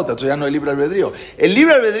me queda otra, entonces ya no hay libre albedrío. El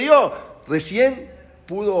libre albedrío recién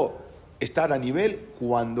pudo estar a nivel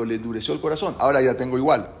cuando le endureció el corazón. Ahora ya tengo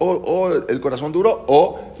igual, o el corazón duro,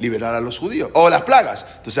 o liberar a los judíos, o las plagas.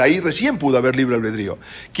 Entonces ahí recién pudo haber libre albedrío.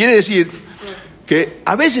 Quiere decir que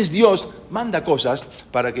a veces Dios manda cosas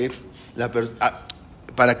para que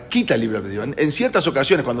para quitar el libre albedrío. En ciertas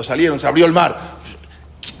ocasiones, cuando salieron, se abrió el mar.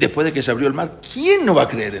 Después de que se abrió el mar, ¿quién no va a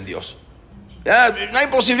creer en Dios? No hay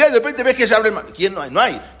posibilidad, de repente ves que se abre el mar. ¿Quién no hay? No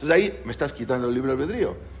hay. Entonces ahí me estás quitando el libre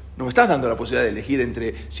albedrío. No me estás dando la posibilidad de elegir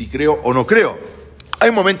entre si creo o no creo.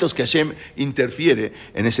 Hay momentos que Hashem interfiere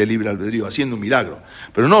en ese libre albedrío, haciendo un milagro.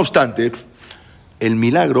 Pero no obstante, el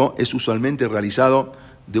milagro es usualmente realizado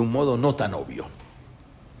de un modo no tan obvio,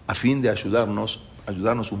 a fin de ayudarnos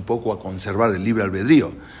un poco a conservar el libre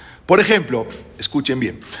albedrío. Por ejemplo, escuchen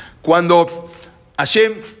bien, cuando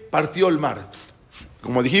Hashem partió el mar,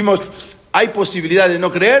 como dijimos, hay posibilidad de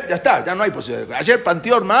no creer, ya está, ya no hay posibilidad de creer. Ayer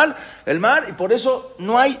partió el mar y por eso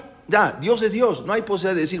no hay, ya, Dios es Dios, no hay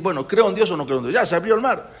posibilidad de decir, bueno, creo en Dios o no creo en Dios, ya se abrió el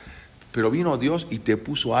mar. Pero vino Dios y te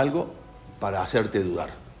puso algo para hacerte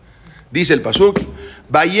dudar. Dice el pasuk,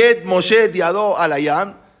 Bayet Moshe diadó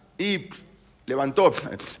alayam, y levantó,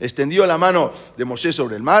 extendió la mano de Moshe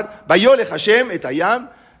sobre el mar, Bayole Hashem etayam,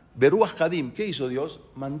 Beruach Hadim. ¿Qué hizo Dios?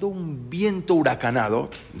 Mandó un viento huracanado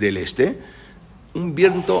del este, un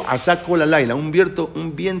viento asako la laila, un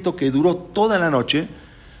viento que duró toda la noche.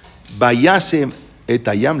 Vayase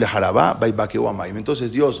etayam le harabá, baibakeu amayim.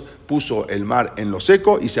 Entonces Dios puso el mar en lo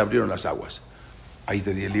seco y se abrieron las aguas. Ahí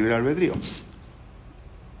te di el libre albedrío.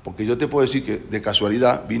 Porque yo te puedo decir que de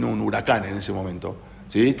casualidad vino un huracán en ese momento,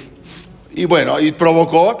 ¿sí? Y bueno, y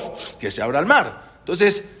provocó que se abra el mar.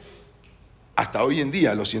 Entonces, hasta hoy en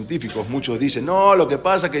día los científicos, muchos dicen, no, lo que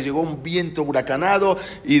pasa es que llegó un viento huracanado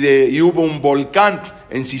y hubo un volcán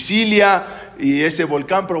en Sicilia y ese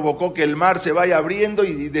volcán provocó que el mar se vaya abriendo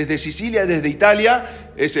y desde Sicilia, desde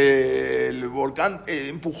Italia, el volcán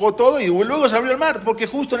empujó todo y luego se abrió el mar, porque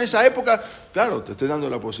justo en esa época, claro, te estoy dando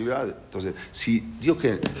la posibilidad. Entonces, si Dios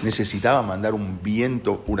que necesitaba mandar un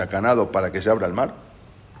viento huracanado para que se abra el mar,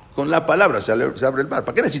 con la palabra se abre el mar.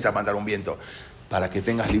 ¿Para qué necesitas mandar un viento? Para que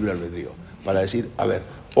tengas libre albedrío, para decir, a ver,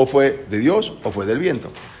 o fue de Dios o fue del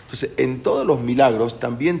viento. Entonces, en todos los milagros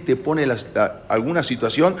también te pone alguna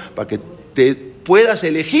situación para que te puedas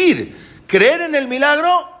elegir, creer en el milagro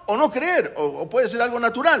o no creer, o puede ser algo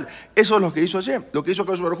natural. Eso es lo que hizo ayer, lo que hizo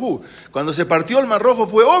Akadosh Baruj Hu. Cuando se partió el Mar Rojo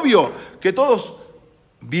fue obvio que todos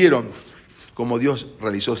vieron cómo Dios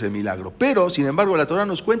realizó ese milagro. Pero, sin embargo, la Torah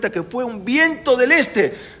nos cuenta que fue un viento del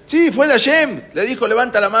este. Sí, fue de Hashem. Le dijo,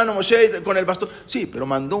 levanta la mano, Moshe, con el bastón. Sí, pero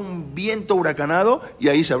mandó un viento huracanado y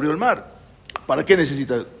ahí se abrió el mar. ¿Para qué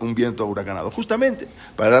necesita un viento huracanado? Justamente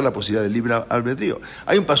para dar la posibilidad del libre albedrío.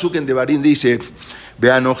 Hay un pasuk en Devarim, dice,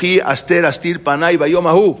 Beanoji aster astir panay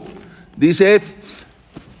bayomahu. Dice,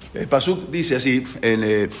 el pasuk dice así,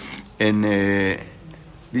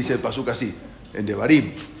 dice el pasuk así, en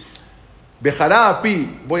Devarim. BEJIRA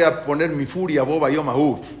api, voy a poner mi furia, boba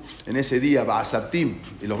yomahu, en ese día, ba'asaptim,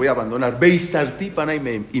 y los voy a abandonar, beistarti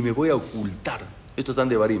panay, y me voy a ocultar. Esto está en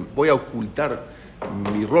Devarim, voy a ocultar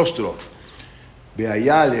mi rostro. Ve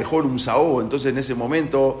allá, lejor un saúl. Entonces en ese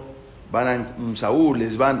momento van a un saúl,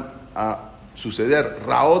 les van a suceder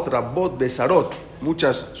raot, rabot, besarot,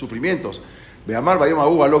 muchos sufrimientos. Ve amar,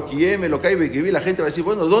 bayomahu, alo quieme, lo que vi, la gente va a decir,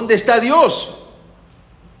 bueno, ¿dónde está Dios?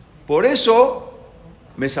 Por eso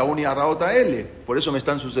me saúni a raot a él, por eso me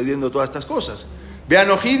están sucediendo todas estas cosas. Ve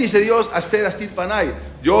anojí, dice Dios, aster astir panay,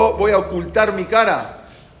 yo voy a ocultar mi cara.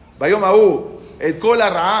 Bayomahu, el kola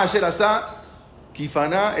ra'a ayer asá,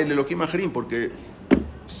 Kifaná el Elohim Ajrim, porque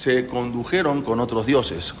se condujeron con otros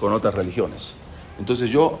dioses, con otras religiones. Entonces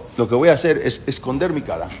yo lo que voy a hacer es esconder mi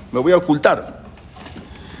cara, me voy a ocultar.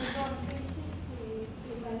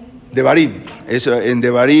 Devarim, es en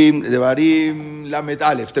Devarim Lamed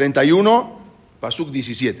Aleph 31, Pasuk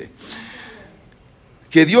 17.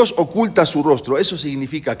 Que Dios oculta su rostro, eso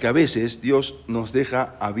significa que a veces Dios nos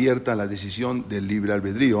deja abierta la decisión del libre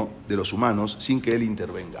albedrío de los humanos sin que Él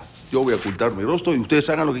intervenga. Yo voy a ocultar mi rostro y ustedes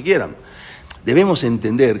hagan lo que quieran. Debemos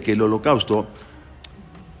entender que en el holocausto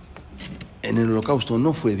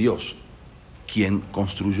no fue Dios quien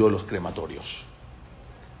construyó los crematorios,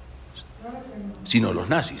 sino los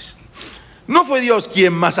nazis. No fue Dios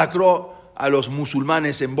quien masacró a los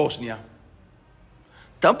musulmanes en Bosnia.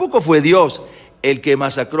 Tampoco fue Dios el que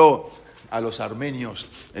masacró a los armenios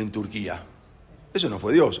en Turquía. Eso no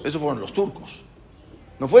fue Dios, eso fueron los turcos.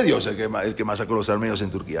 No fue Dios el que masacró a los armenios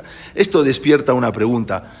en Turquía. Esto despierta una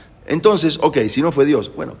pregunta. Entonces, si no fue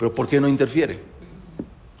Dios, bueno, pero ¿por qué no interfiere?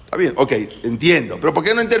 Está bien, entiendo, pero ¿por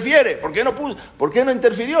qué no interfiere? ¿Por qué no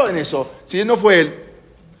interfirió en eso si no fue Él?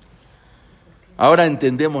 Ahora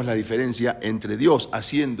entendemos la diferencia entre Dios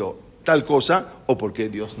haciendo tal cosa o por qué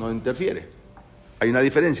Dios no interfiere. Hay una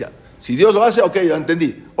diferencia. Si Dios lo hace, ya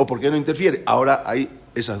entendí. O por qué no interfiere. Ahora hay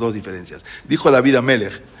esas dos diferencias. Dijo David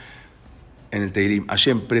Amelech en el Teilim: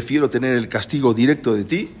 Hashem, prefiero tener el castigo directo de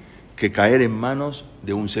ti que caer en manos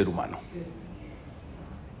de un ser humano.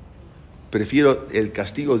 Prefiero el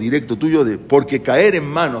castigo directo tuyo porque caer en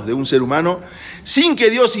manos de un ser humano sin que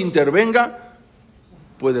Dios intervenga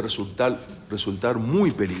puede resultar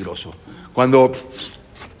muy peligroso. Cuando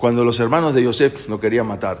los hermanos de Yosef lo querían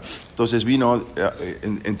matar, entonces vino,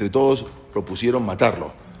 entre todos propusieron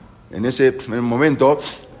matarlo. En ese momento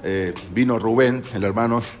vino Rubén, el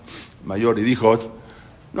hermano mayor, y dijo: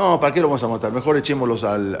 no, ¿para qué lo vamos a matar? Mejor echémoslos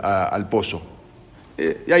al pozo.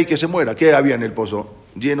 Y ahí que se muera. ¿Qué había en el pozo?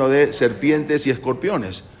 Lleno de serpientes y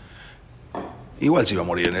escorpiones. Igual se iba a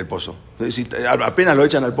morir en el pozo. Si apenas lo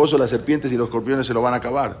echan al pozo, las serpientes y los escorpiones se lo van a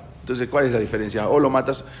acabar. Entonces, ¿cuál es la diferencia? O lo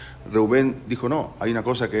matas. Rubén dijo: no, hay una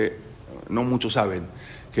cosa que no muchos saben,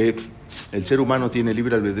 que el ser humano tiene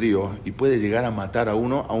libre albedrío y puede llegar a matar a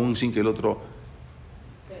uno aún sin que el otro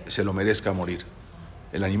se lo merezca morir.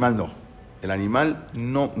 El animal no. El animal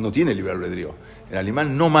no tiene libre albedrío. El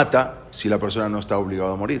animal no mata si la persona no está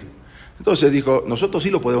obligada a morir. Entonces dijo: nosotros sí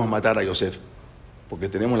lo podemos matar a Yosef, porque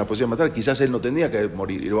tenemos la posibilidad de matar. Quizás él no tendría que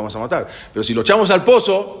morir y lo vamos a matar. Pero si lo echamos al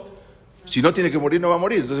pozo, si no tiene que morir, no va a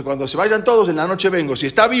morir. Entonces cuando se vayan todos, en la noche vengo. Si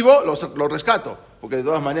está vivo, lo rescato, porque de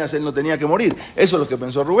todas maneras él no tenía que morir. Eso es lo que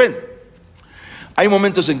pensó Rubén. Hay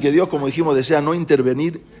momentos en que Dios, como dijimos, desea no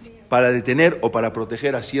intervenir para detener o para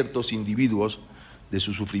proteger a ciertos individuos de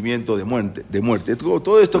su sufrimiento de muerte.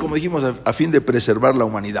 Todo esto, como dijimos, a fin de preservar la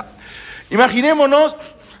humanidad. Imaginémonos,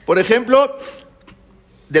 por ejemplo,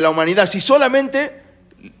 de la humanidad, si solamente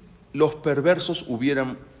los perversos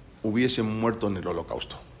hubiesen muerto en el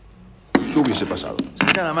holocausto. ¿Qué hubiese pasado? Si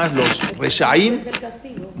nada más los reshaim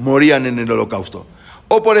morían en el holocausto.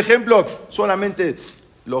 O, por ejemplo, solamente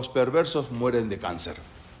los perversos mueren de cáncer.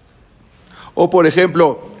 O, por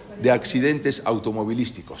ejemplo, de accidentes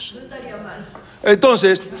automovilísticos. No estaría mal.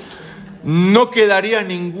 Entonces, no quedaría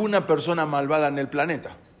ninguna persona malvada en el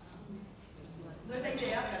planeta. No es la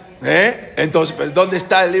idea. Entonces, ¿dónde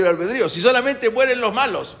está el libre albedrío? Si solamente mueren los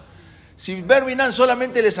malos. Si Berminan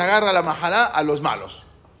solamente les agarra la majalá a los malos.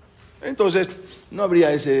 Entonces, no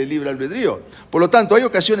habría ese libre albedrío. Por lo tanto, hay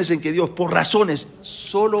ocasiones en que Dios, por razones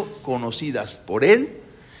solo conocidas por Él,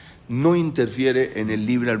 no interfiere en el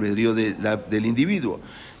libre albedrío del individuo.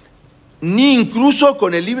 Ni incluso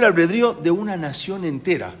con el libre albedrío de una nación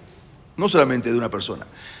entera, no solamente de una persona,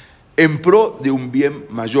 en pro de un bien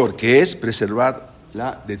mayor, que es preservar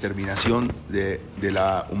la determinación de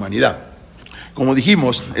la humanidad. Como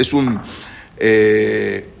dijimos, es un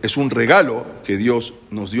regalo que Dios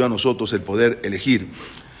nos dio a nosotros, el poder elegir.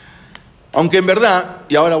 Aunque en verdad,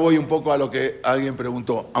 y ahora voy un poco a lo que alguien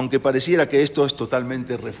preguntó, aunque pareciera que esto es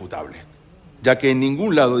totalmente irrefutable, ya que en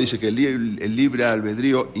ningún lado dice que el libre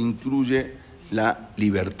albedrío incluye la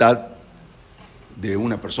libertad de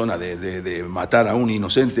una persona de matar a un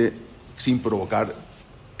inocente sin provocar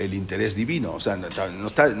el interés divino. O sea,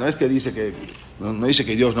 no es que dice que no dice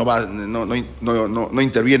que Dios no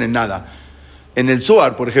interviene en nada. En el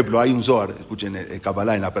Zohar, por ejemplo, hay un Zohar, escuchen el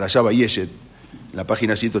Kabbalah, en la Parashá Vayeshet, en la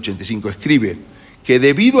página 185, escribe que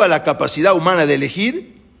debido a la capacidad humana de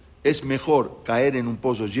elegir, es mejor caer en un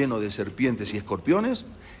pozo lleno de serpientes y escorpiones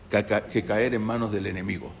que caer en manos del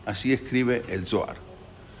enemigo. Así escribe el Zohar.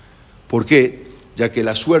 ¿Por qué? Ya que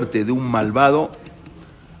la suerte de un malvado,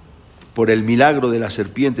 por el milagro de las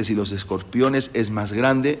serpientes y los escorpiones, es más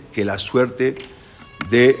grande que la suerte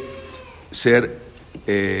de ser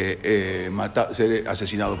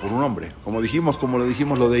asesinado por un hombre. Como lo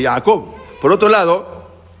dijimos lo de Jacob. Por otro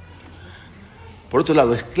lado,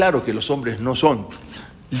 es claro que los hombres no son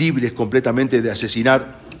libres completamente de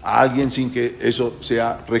asesinar a alguien sin que eso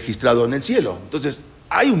sea registrado en el cielo. Entonces,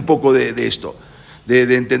 hay un poco de esto,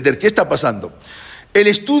 de entender qué está pasando. El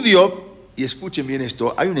estudio, y escuchen bien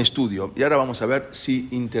esto, hay un estudio, y ahora vamos a ver si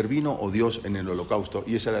intervino o Dios en el Holocausto,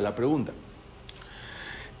 y esa era la pregunta.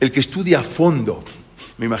 El que estudia a fondo,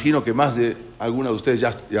 me imagino que más de alguna de ustedes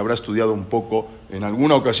ya habrá estudiado un poco en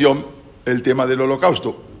alguna ocasión el tema del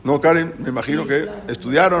Holocausto. ¿No, Karen? Me imagino que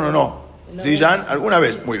estudiaron o no. ¿Sí, Jan? ¿Alguna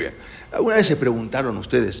vez? Muy bien. ¿Alguna vez se preguntaron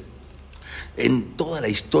ustedes? En toda la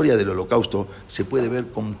historia del Holocausto se puede ver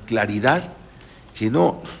con claridad que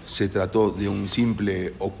no se trató de un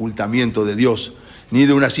simple ocultamiento de Dios, ni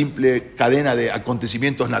de una simple cadena de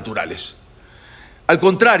acontecimientos naturales. Al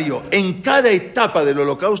contrario, en cada etapa del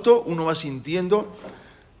Holocausto uno va sintiendo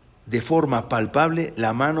de forma palpable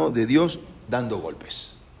la mano de Dios dando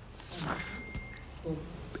golpes.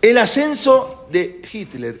 El ascenso de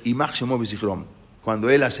Hitler y Máximo Visichrom, cuando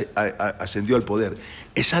él ascendió al poder,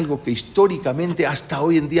 es algo que históricamente hasta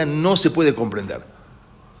hoy en día no se puede comprender.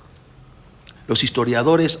 Los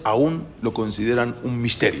historiadores aún lo consideran un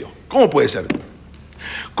misterio. ¿Cómo puede ser?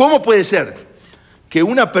 ¿Cómo puede ser que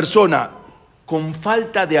una persona con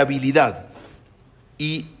falta de habilidad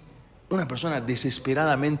y una persona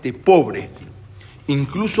desesperadamente pobre,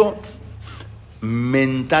 incluso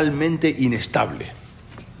mentalmente inestable,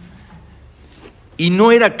 y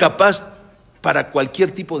no era capaz para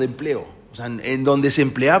cualquier tipo de empleo, o sea, en donde se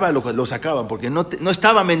empleaba lo sacaban, porque no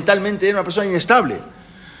estaba mentalmente, era una persona inestable,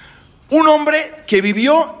 un hombre que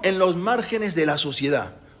vivió en los márgenes de la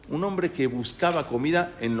sociedad, un hombre que buscaba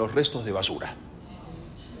comida en los restos de basura.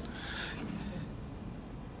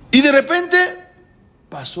 Y de repente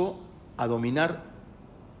pasó a dominar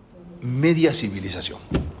media civilización.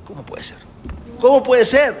 ¿Cómo puede ser? ¿Cómo puede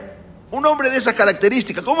ser? Un hombre de esas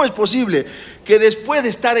características, ¿cómo es posible que después de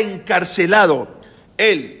estar encarcelado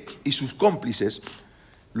él y sus cómplices,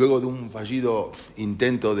 luego de un fallido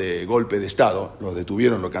intento de golpe de Estado, lo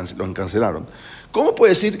detuvieron, lo encarcelaron, cómo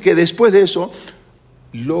puede decir que después de eso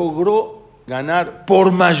logró ganar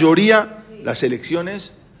por mayoría las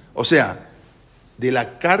elecciones? O sea, de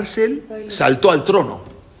la cárcel saltó al trono.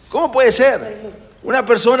 ¿Cómo puede ser? Una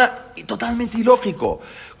persona totalmente ilógico.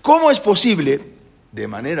 ¿Cómo es posible, de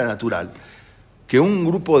manera natural, que un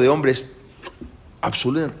grupo de hombres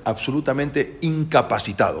absolutamente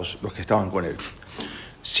incapacitados, los que estaban con él,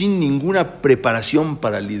 sin ninguna preparación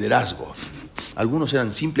para el liderazgo, algunos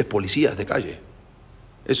eran simples policías de calle,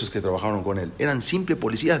 esos que trabajaron con él, eran simples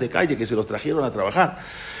policías de calle que se los trajeron a trabajar,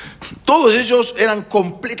 todos ellos eran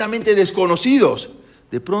completamente desconocidos,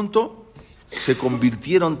 de pronto se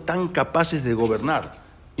convirtieron tan capaces de gobernar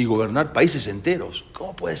y gobernar países enteros.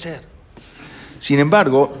 ¿Cómo puede ser? Sin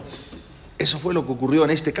embargo, eso fue lo que ocurrió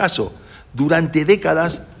en este caso. Durante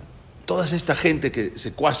décadas, toda esta gente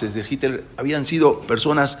secuaces de Hitler habían sido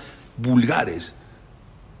personas vulgares,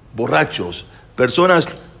 borrachos,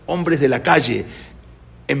 hombres de la calle,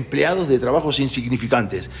 empleados de trabajos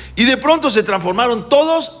insignificantes. Y de pronto se transformaron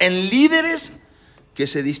todos en líderes que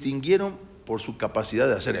se distinguieron por su capacidad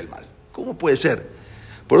de hacer el mal. ¿Cómo puede ser?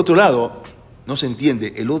 Por otro lado, no se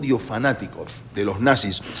entiende el odio fanático de los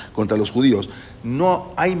nazis contra los judíos.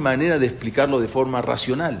 No hay manera de explicarlo de forma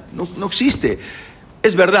racional. No existe.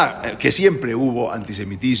 Es verdad que siempre hubo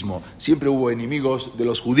antisemitismo, siempre hubo enemigos de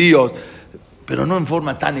los judíos, pero no en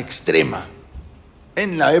forma tan extrema.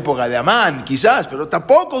 En la época de Amán, quizás, pero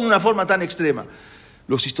tampoco de una forma tan extrema.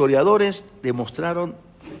 Los historiadores demostraron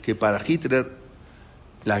que para Hitler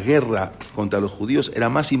la guerra contra los judíos era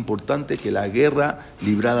más importante que la guerra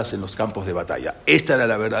libradas en los campos de batalla. Esta era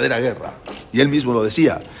la verdadera guerra, y él mismo lo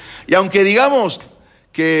decía. Y aunque digamos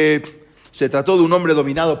que se trató de un hombre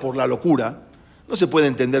dominado por la locura, no se puede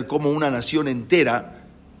entender cómo una nación entera,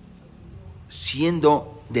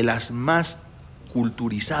 siendo de las más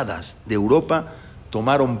culturizadas de Europa,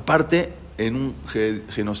 tomaron parte en un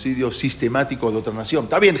genocidio sistemático de otra nación.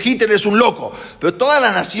 Está bien, Hitler es un loco, pero toda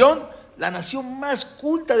la nación más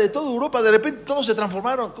culta de toda Europa, de repente todos se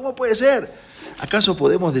transformaron. ¿Cómo puede ser? ¿Acaso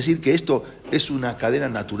podemos decir que esto es una cadena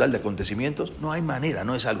natural de acontecimientos? No hay manera,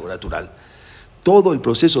 no es algo natural. Todo el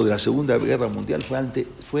proceso de la Segunda Guerra Mundial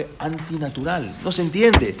fue antinatural, no se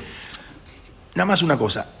entiende. Nada más una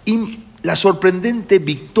cosa, la sorprendente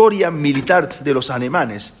victoria militar de los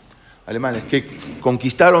alemanes que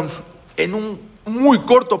conquistaron en un muy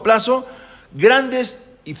corto plazo grandes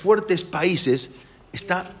y fuertes países,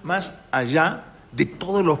 está más allá de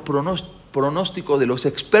todos los pronóstico de los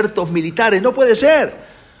expertos militares. No puede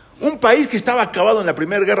ser. Un país que estaba acabado en la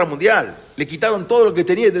Primera Guerra Mundial, le quitaron todo lo que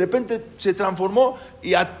tenía y de repente se transformó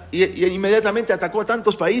y inmediatamente atacó a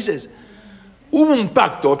tantos países. Hubo un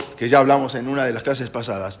pacto, que ya hablamos en una de las clases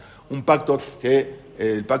pasadas, un pacto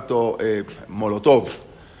el pacto Molotov,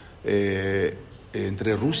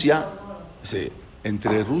 entre Rusia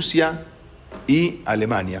y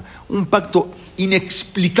Alemania. Un pacto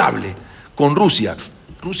inexplicable con Rusia.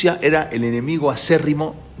 Rusia era el enemigo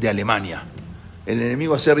acérrimo de Alemania, el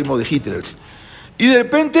enemigo acérrimo de Hitler. Y de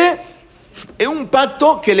repente, es un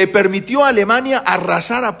pacto que le permitió a Alemania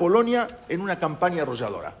arrasar a Polonia en una campaña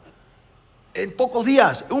arrolladora. En pocos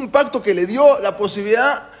días, un pacto que le dio la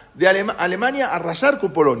posibilidad de Alemania arrasar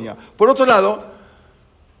con Polonia. Por otro lado,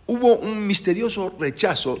 hubo un misterioso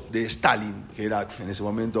rechazo de Stalin, que era en ese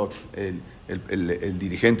momento el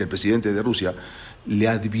dirigente, el presidente de Rusia. Le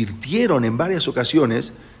advirtieron en varias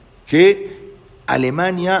ocasiones que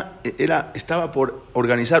Alemania estaba por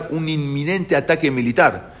organizar un inminente ataque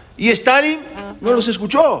militar. Y Stalin no los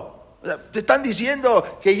escuchó. O sea, te están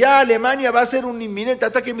diciendo que ya Alemania va a hacer un inminente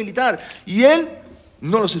ataque militar. Y él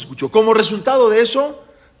no los escuchó. Como resultado de eso,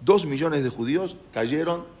 2 millones de judíos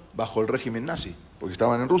cayeron bajo el régimen nazi, porque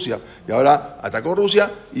estaban en Rusia. Y ahora atacó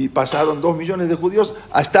Rusia y pasaron 2 millones de judíos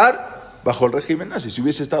a estar bajo el régimen nazi. Si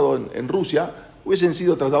hubiese estado en Rusia, hubiesen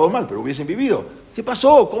sido tratados mal, pero hubiesen vivido. ¿Qué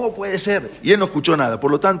pasó? ¿Cómo puede ser? Y él no escuchó nada. Por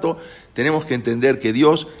lo tanto, tenemos que entender que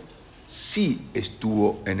Dios sí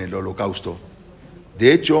estuvo en el holocausto.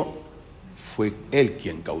 De hecho, fue Él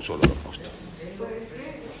quien causó el holocausto.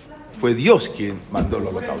 Fue Dios quien mandó el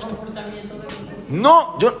holocausto.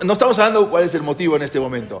 No estamos hablando cuál es el motivo en este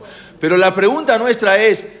momento. Pero la pregunta nuestra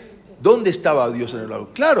es, ¿dónde estaba Dios en el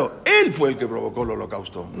holocausto? Claro, Él fue el que provocó el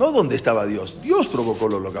holocausto. No dónde estaba Dios. Dios provocó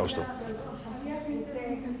el holocausto.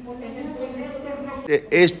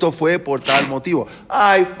 Esto fue por tal motivo.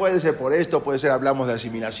 Puede ser por esto, puede ser, hablamos de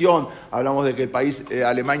asimilación, hablamos de que el país,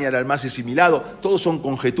 Alemania, era el más asimilado. Todos son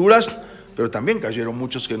conjeturas, pero también cayeron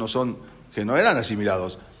muchos que no eran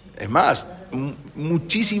asimilados. Es más,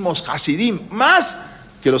 muchísimos hasidim, más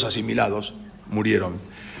que los asimilados, murieron.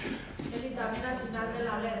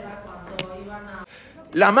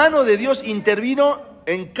 La mano de Dios intervino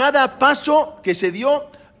en cada paso que se dio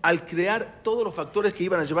al crear todos los factores que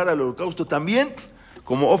iban a llevar al holocausto. También,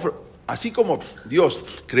 así como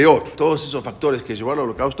Dios creó todos esos factores que llevaron al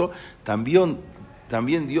holocausto, también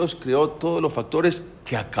Dios creó todos los factores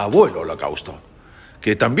que acabó el holocausto.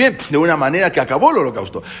 Que también, de una manera que acabó el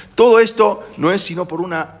holocausto. Todo esto no es sino por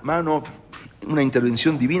una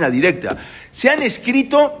intervención divina directa. Se han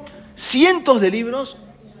escrito cientos de libros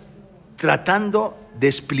tratando de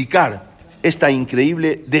explicar esta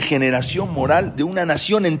increíble degeneración moral de una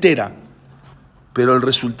nación entera. Pero el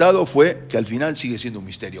resultado fue que al final sigue siendo un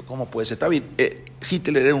misterio. ¿Cómo puede ser? Está bien,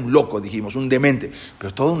 Hitler era un loco, dijimos, un demente.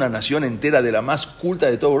 Pero toda una nación entera de la más culta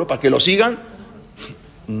de toda Europa, que lo sigan,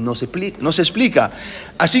 no se explica.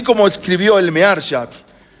 Así como escribió el Meharsha,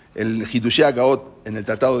 el Hidushei Hagaot, en el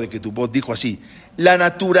Tratado de Ketubot, dijo así: la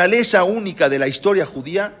naturaleza única de la historia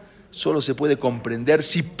judía solo se puede comprender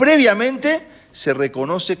si previamente se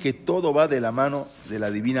reconoce que todo va de la mano de la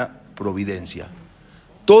divina providencia.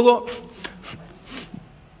 Todo,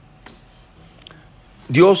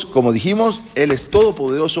 Dios, como dijimos, Él es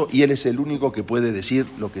todopoderoso y Él es el único que puede decir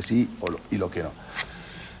lo que sí y lo que no.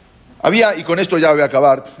 Y con esto ya voy a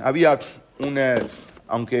acabar,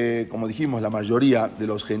 aunque como dijimos, la mayoría de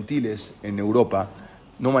los gentiles en Europa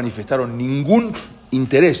no manifestaron ningún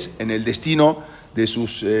interés en el destino de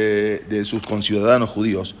sus conciudadanos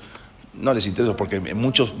judíos. No les interesa, porque en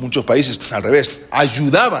muchos países, al revés,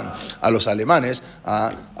 ayudaban a los alemanes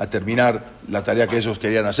a terminar la tarea que ellos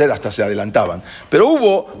querían hacer, hasta se adelantaban.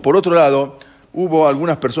 Pero por otro lado, hubo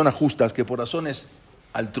algunas personas justas que por razones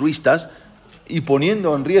altruistas y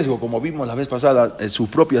poniendo en riesgo, como vimos la vez pasada, sus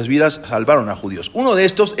propias vidas, salvaron a judíos. Uno de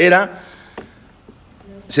estos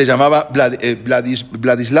se llamaba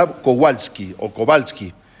Vladislav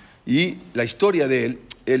Kowalski, y la historia de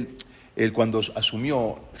él cuando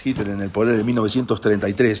asumió Hitler en el poder en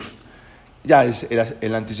 1933, ya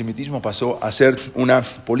el antisemitismo pasó a ser una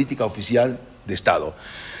política oficial de Estado.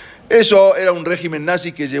 Eso era un régimen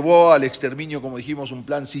nazi que llevó al exterminio, como dijimos, un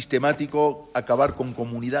plan sistemático, acabar con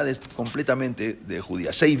comunidades completamente de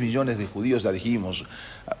judías. 6 millones de judíos, ya dijimos,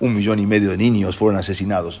 1,5 millones de niños fueron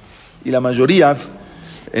asesinados. Y la mayoría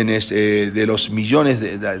de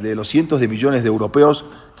los cientos de millones de europeos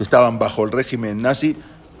que estaban bajo el régimen nazi,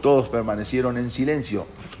 todos permanecieron en silencio,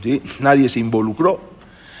 ¿sí? Nadie se involucró.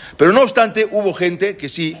 Pero no obstante, hubo gente que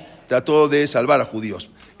sí trató de salvar a judíos.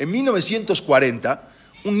 En 1940,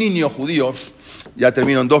 un niño judío, ya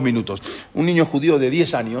termino en 2 minutos, un niño judío de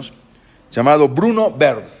 10 años, llamado Bruno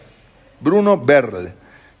Berl.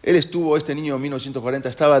 Este niño en 1940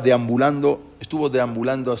 estuvo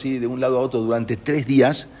deambulando así de un lado a otro durante 3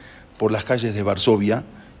 días por las calles de Varsovia,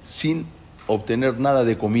 sin obtener nada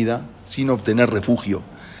de comida, sin obtener refugio,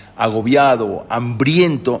 agobiado,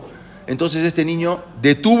 hambriento. Entonces este niño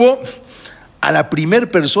detuvo a la primer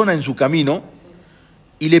persona en su camino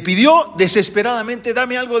y le pidió desesperadamente: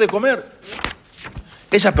 dame algo de comer.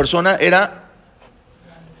 Esa persona era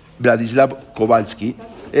Władysław Kowalski,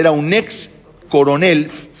 era un ex coronel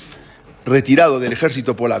retirado del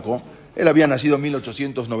ejército polaco. Él había nacido en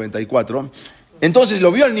 1894. Entonces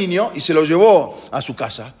lo vio al niño y se lo llevó a su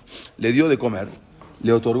casa, le dio de comer,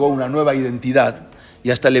 le otorgó una nueva identidad y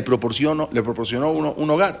hasta le proporcionó un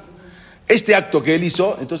hogar. Este acto que él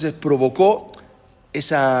hizo, entonces provocó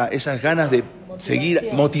esas ganas de seguir,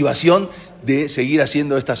 motivación de seguir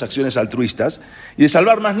haciendo estas acciones altruistas y de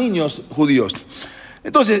salvar más niños judíos.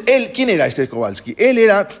 Entonces, ¿quién era este Kowalski? Él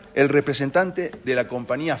era el representante de la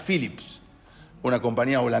compañía Philips, una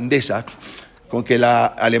compañía holandesa con que la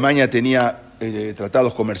Alemania tenía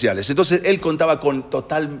tratados comerciales. Entonces, él contaba con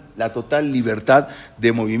la total libertad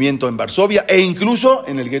de movimiento en Varsovia e incluso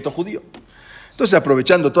en el gueto judío. Entonces,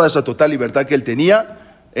 aprovechando toda esa total libertad que él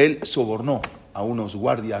tenía, él sobornó a unos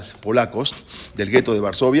guardias polacos del gueto de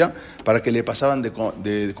Varsovia para que le pasaban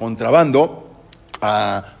de contrabando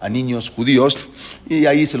a niños judíos y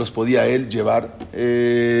ahí se los podía él llevar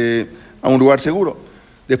a un lugar seguro.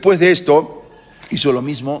 Después de esto, hizo lo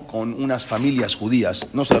mismo con unas familias judías,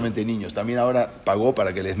 no solamente niños, también ahora pagó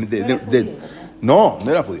para que les... No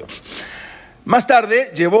era judío. Más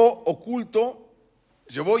tarde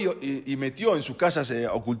y metió en su casa, se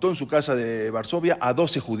ocultó en su casa de Varsovia a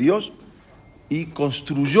 12 judíos y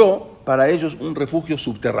construyó para ellos un refugio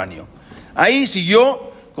subterráneo. Ahí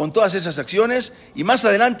siguió con todas esas acciones y más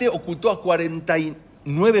adelante ocultó a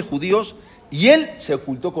 49 judíos y él se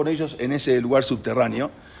ocultó con ellos en ese lugar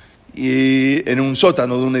subterráneo y en un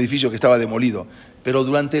sótano de un edificio que estaba demolido. Pero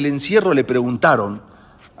durante el encierro le preguntaron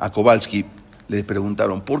a Kowalski,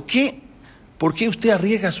 ¿por qué usted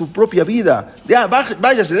arriesga su propia vida? Ya,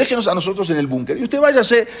 váyase, déjenos a nosotros en el búnker y usted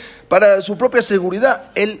váyase para su propia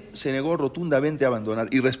seguridad. Él se negó rotundamente a abandonar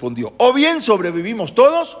y respondió: o bien sobrevivimos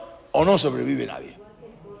todos o no sobrevive nadie.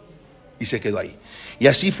 Y se quedó ahí. Y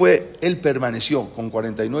así fue, él permaneció con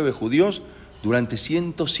 49 judíos durante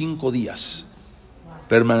 105 días.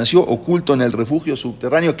 Permaneció oculto en el refugio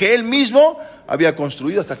subterráneo que él mismo había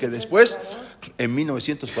construido hasta que después, en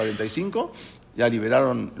 1945, ya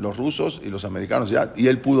liberaron los rusos y los americanos y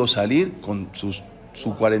él pudo salir con sus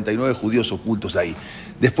 49 judíos ocultos ahí.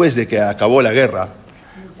 Después de que acabó la guerra,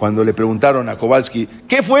 cuando le preguntaron a Kowalski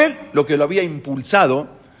qué fue lo que lo había impulsado,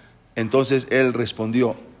 entonces él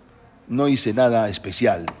respondió: no hice nada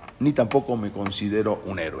especial, ni tampoco me considero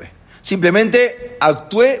un héroe. Simplemente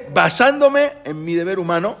actué basándome en mi deber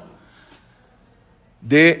humano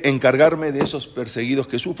de encargarme de esos perseguidos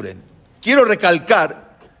que sufren. Quiero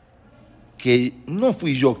recalcar que no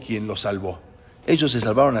fui yo quien los salvó. Ellos se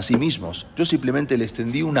salvaron a sí mismos. Yo simplemente les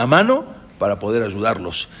tendí una mano para poder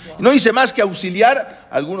ayudarlos. No hice más que auxiliar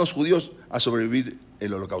a algunos judíos a sobrevivir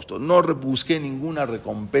el Holocausto. No busqué ninguna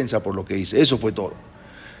recompensa por lo que hice. Eso fue todo.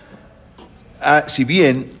 Si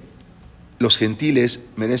bien los gentiles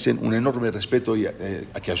merecen un enorme respeto y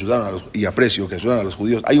aprecio que ayudaron a los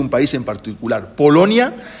judíos, hay un país en particular,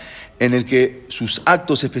 Polonia, en el que sus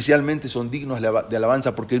actos especialmente son dignos de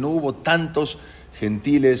alabanza porque no hubo tantos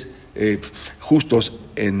gentiles justos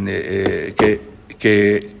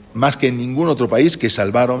que más que en ningún otro país que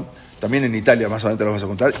salvaron, también en Italia, más adelante lo vamos a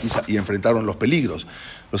contar, y enfrentaron los peligros.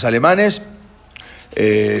 Los alemanes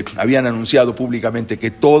habían anunciado públicamente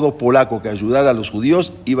que todo polaco que ayudara a los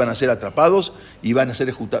judíos iban a ser atrapados y iban a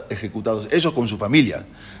ser ejecutados, ellos con su familia.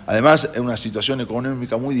 Además, en una situación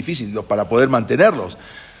económica muy difícil para poder mantenerlos.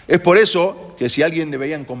 Es por eso que si a alguien le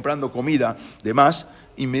veían comprando comida de más,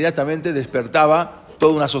 inmediatamente despertaba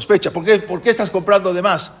toda una sospecha. ¿Por qué estás comprando de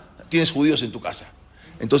más? Tienes judíos en tu casa.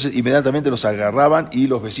 Entonces, inmediatamente los agarraban y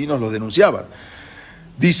los vecinos los denunciaban.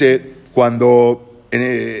 Dice,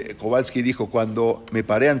 Kowalski dijo: cuando me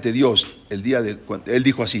paré ante Dios, él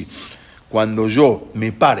dijo así: cuando yo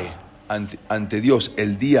me pare ante Dios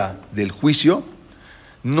el día del juicio,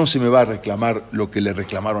 no se me va a reclamar lo que le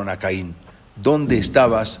reclamaron a Caín. ¿Dónde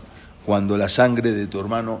estabas cuando la sangre de tu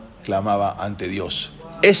hermano clamaba ante Dios?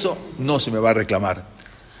 Eso no se me va a reclamar.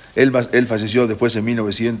 Él falleció después en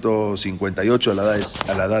 1958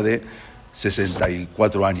 a la edad de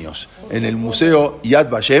 64 años. En el Museo Yad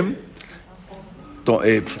Vashem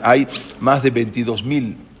hay más de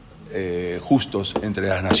 22.000 justos entre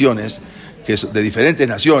las naciones, de diferentes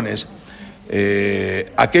naciones.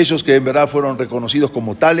 Aquellos que en verdad fueron reconocidos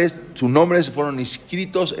como tales, sus nombres fueron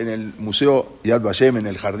inscritos en el Museo Yad Vashem, en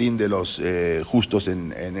el Jardín de los Justos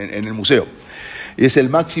en el museo. Y es el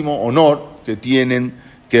máximo honor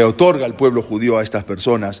que otorga el pueblo judío a estas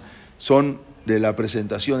personas. Son de la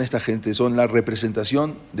presentación, esta gente son la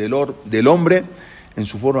representación del hombre en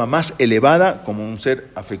su forma más elevada, como un ser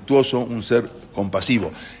afectuoso, un ser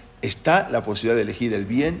compasivo. Está la posibilidad de elegir el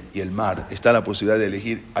bien y el mal, está la posibilidad de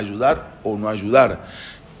elegir ayudar o no ayudar.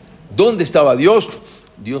 ¿Dónde estaba Dios?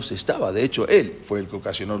 Dios estaba, de hecho, Él fue el que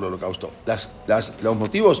ocasionó el holocausto. Los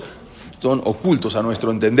motivos son ocultos a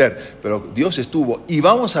nuestro entender, pero Dios estuvo. Y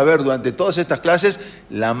vamos a ver durante todas estas clases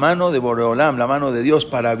la mano de Boreolam, la mano de Dios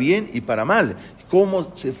para bien y para mal.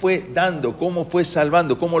 Cómo se fue dando, cómo fue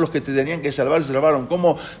salvando, cómo los que te tenían que salvar se salvaron,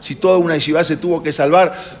 cómo si toda una yeshiva se tuvo que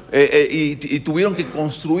salvar y tuvieron que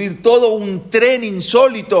construir todo un tren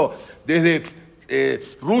insólito desde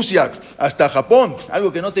Rusia hasta Japón,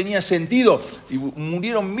 algo que no tenía sentido, y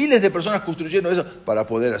murieron miles de personas construyendo eso para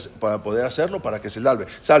poder hacerlo, para que se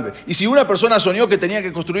salve. Y si una persona soñó que tenía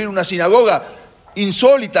que construir una sinagoga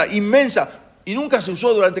insólita, inmensa, y nunca se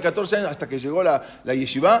usó durante 14 años hasta que llegó la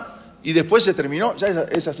yeshiva, y después se terminó, ya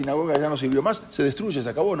esa sinagoga ya no sirvió más, se destruye, se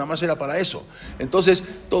acabó, nada más era para eso. Entonces,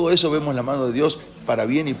 todo eso vemos la mano de Dios para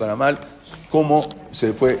bien y para mal, cómo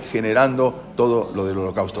se fue generando todo lo del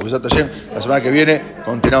holocausto. La semana que viene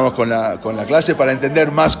continuamos con la clase para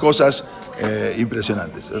entender más cosas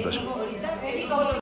impresionantes.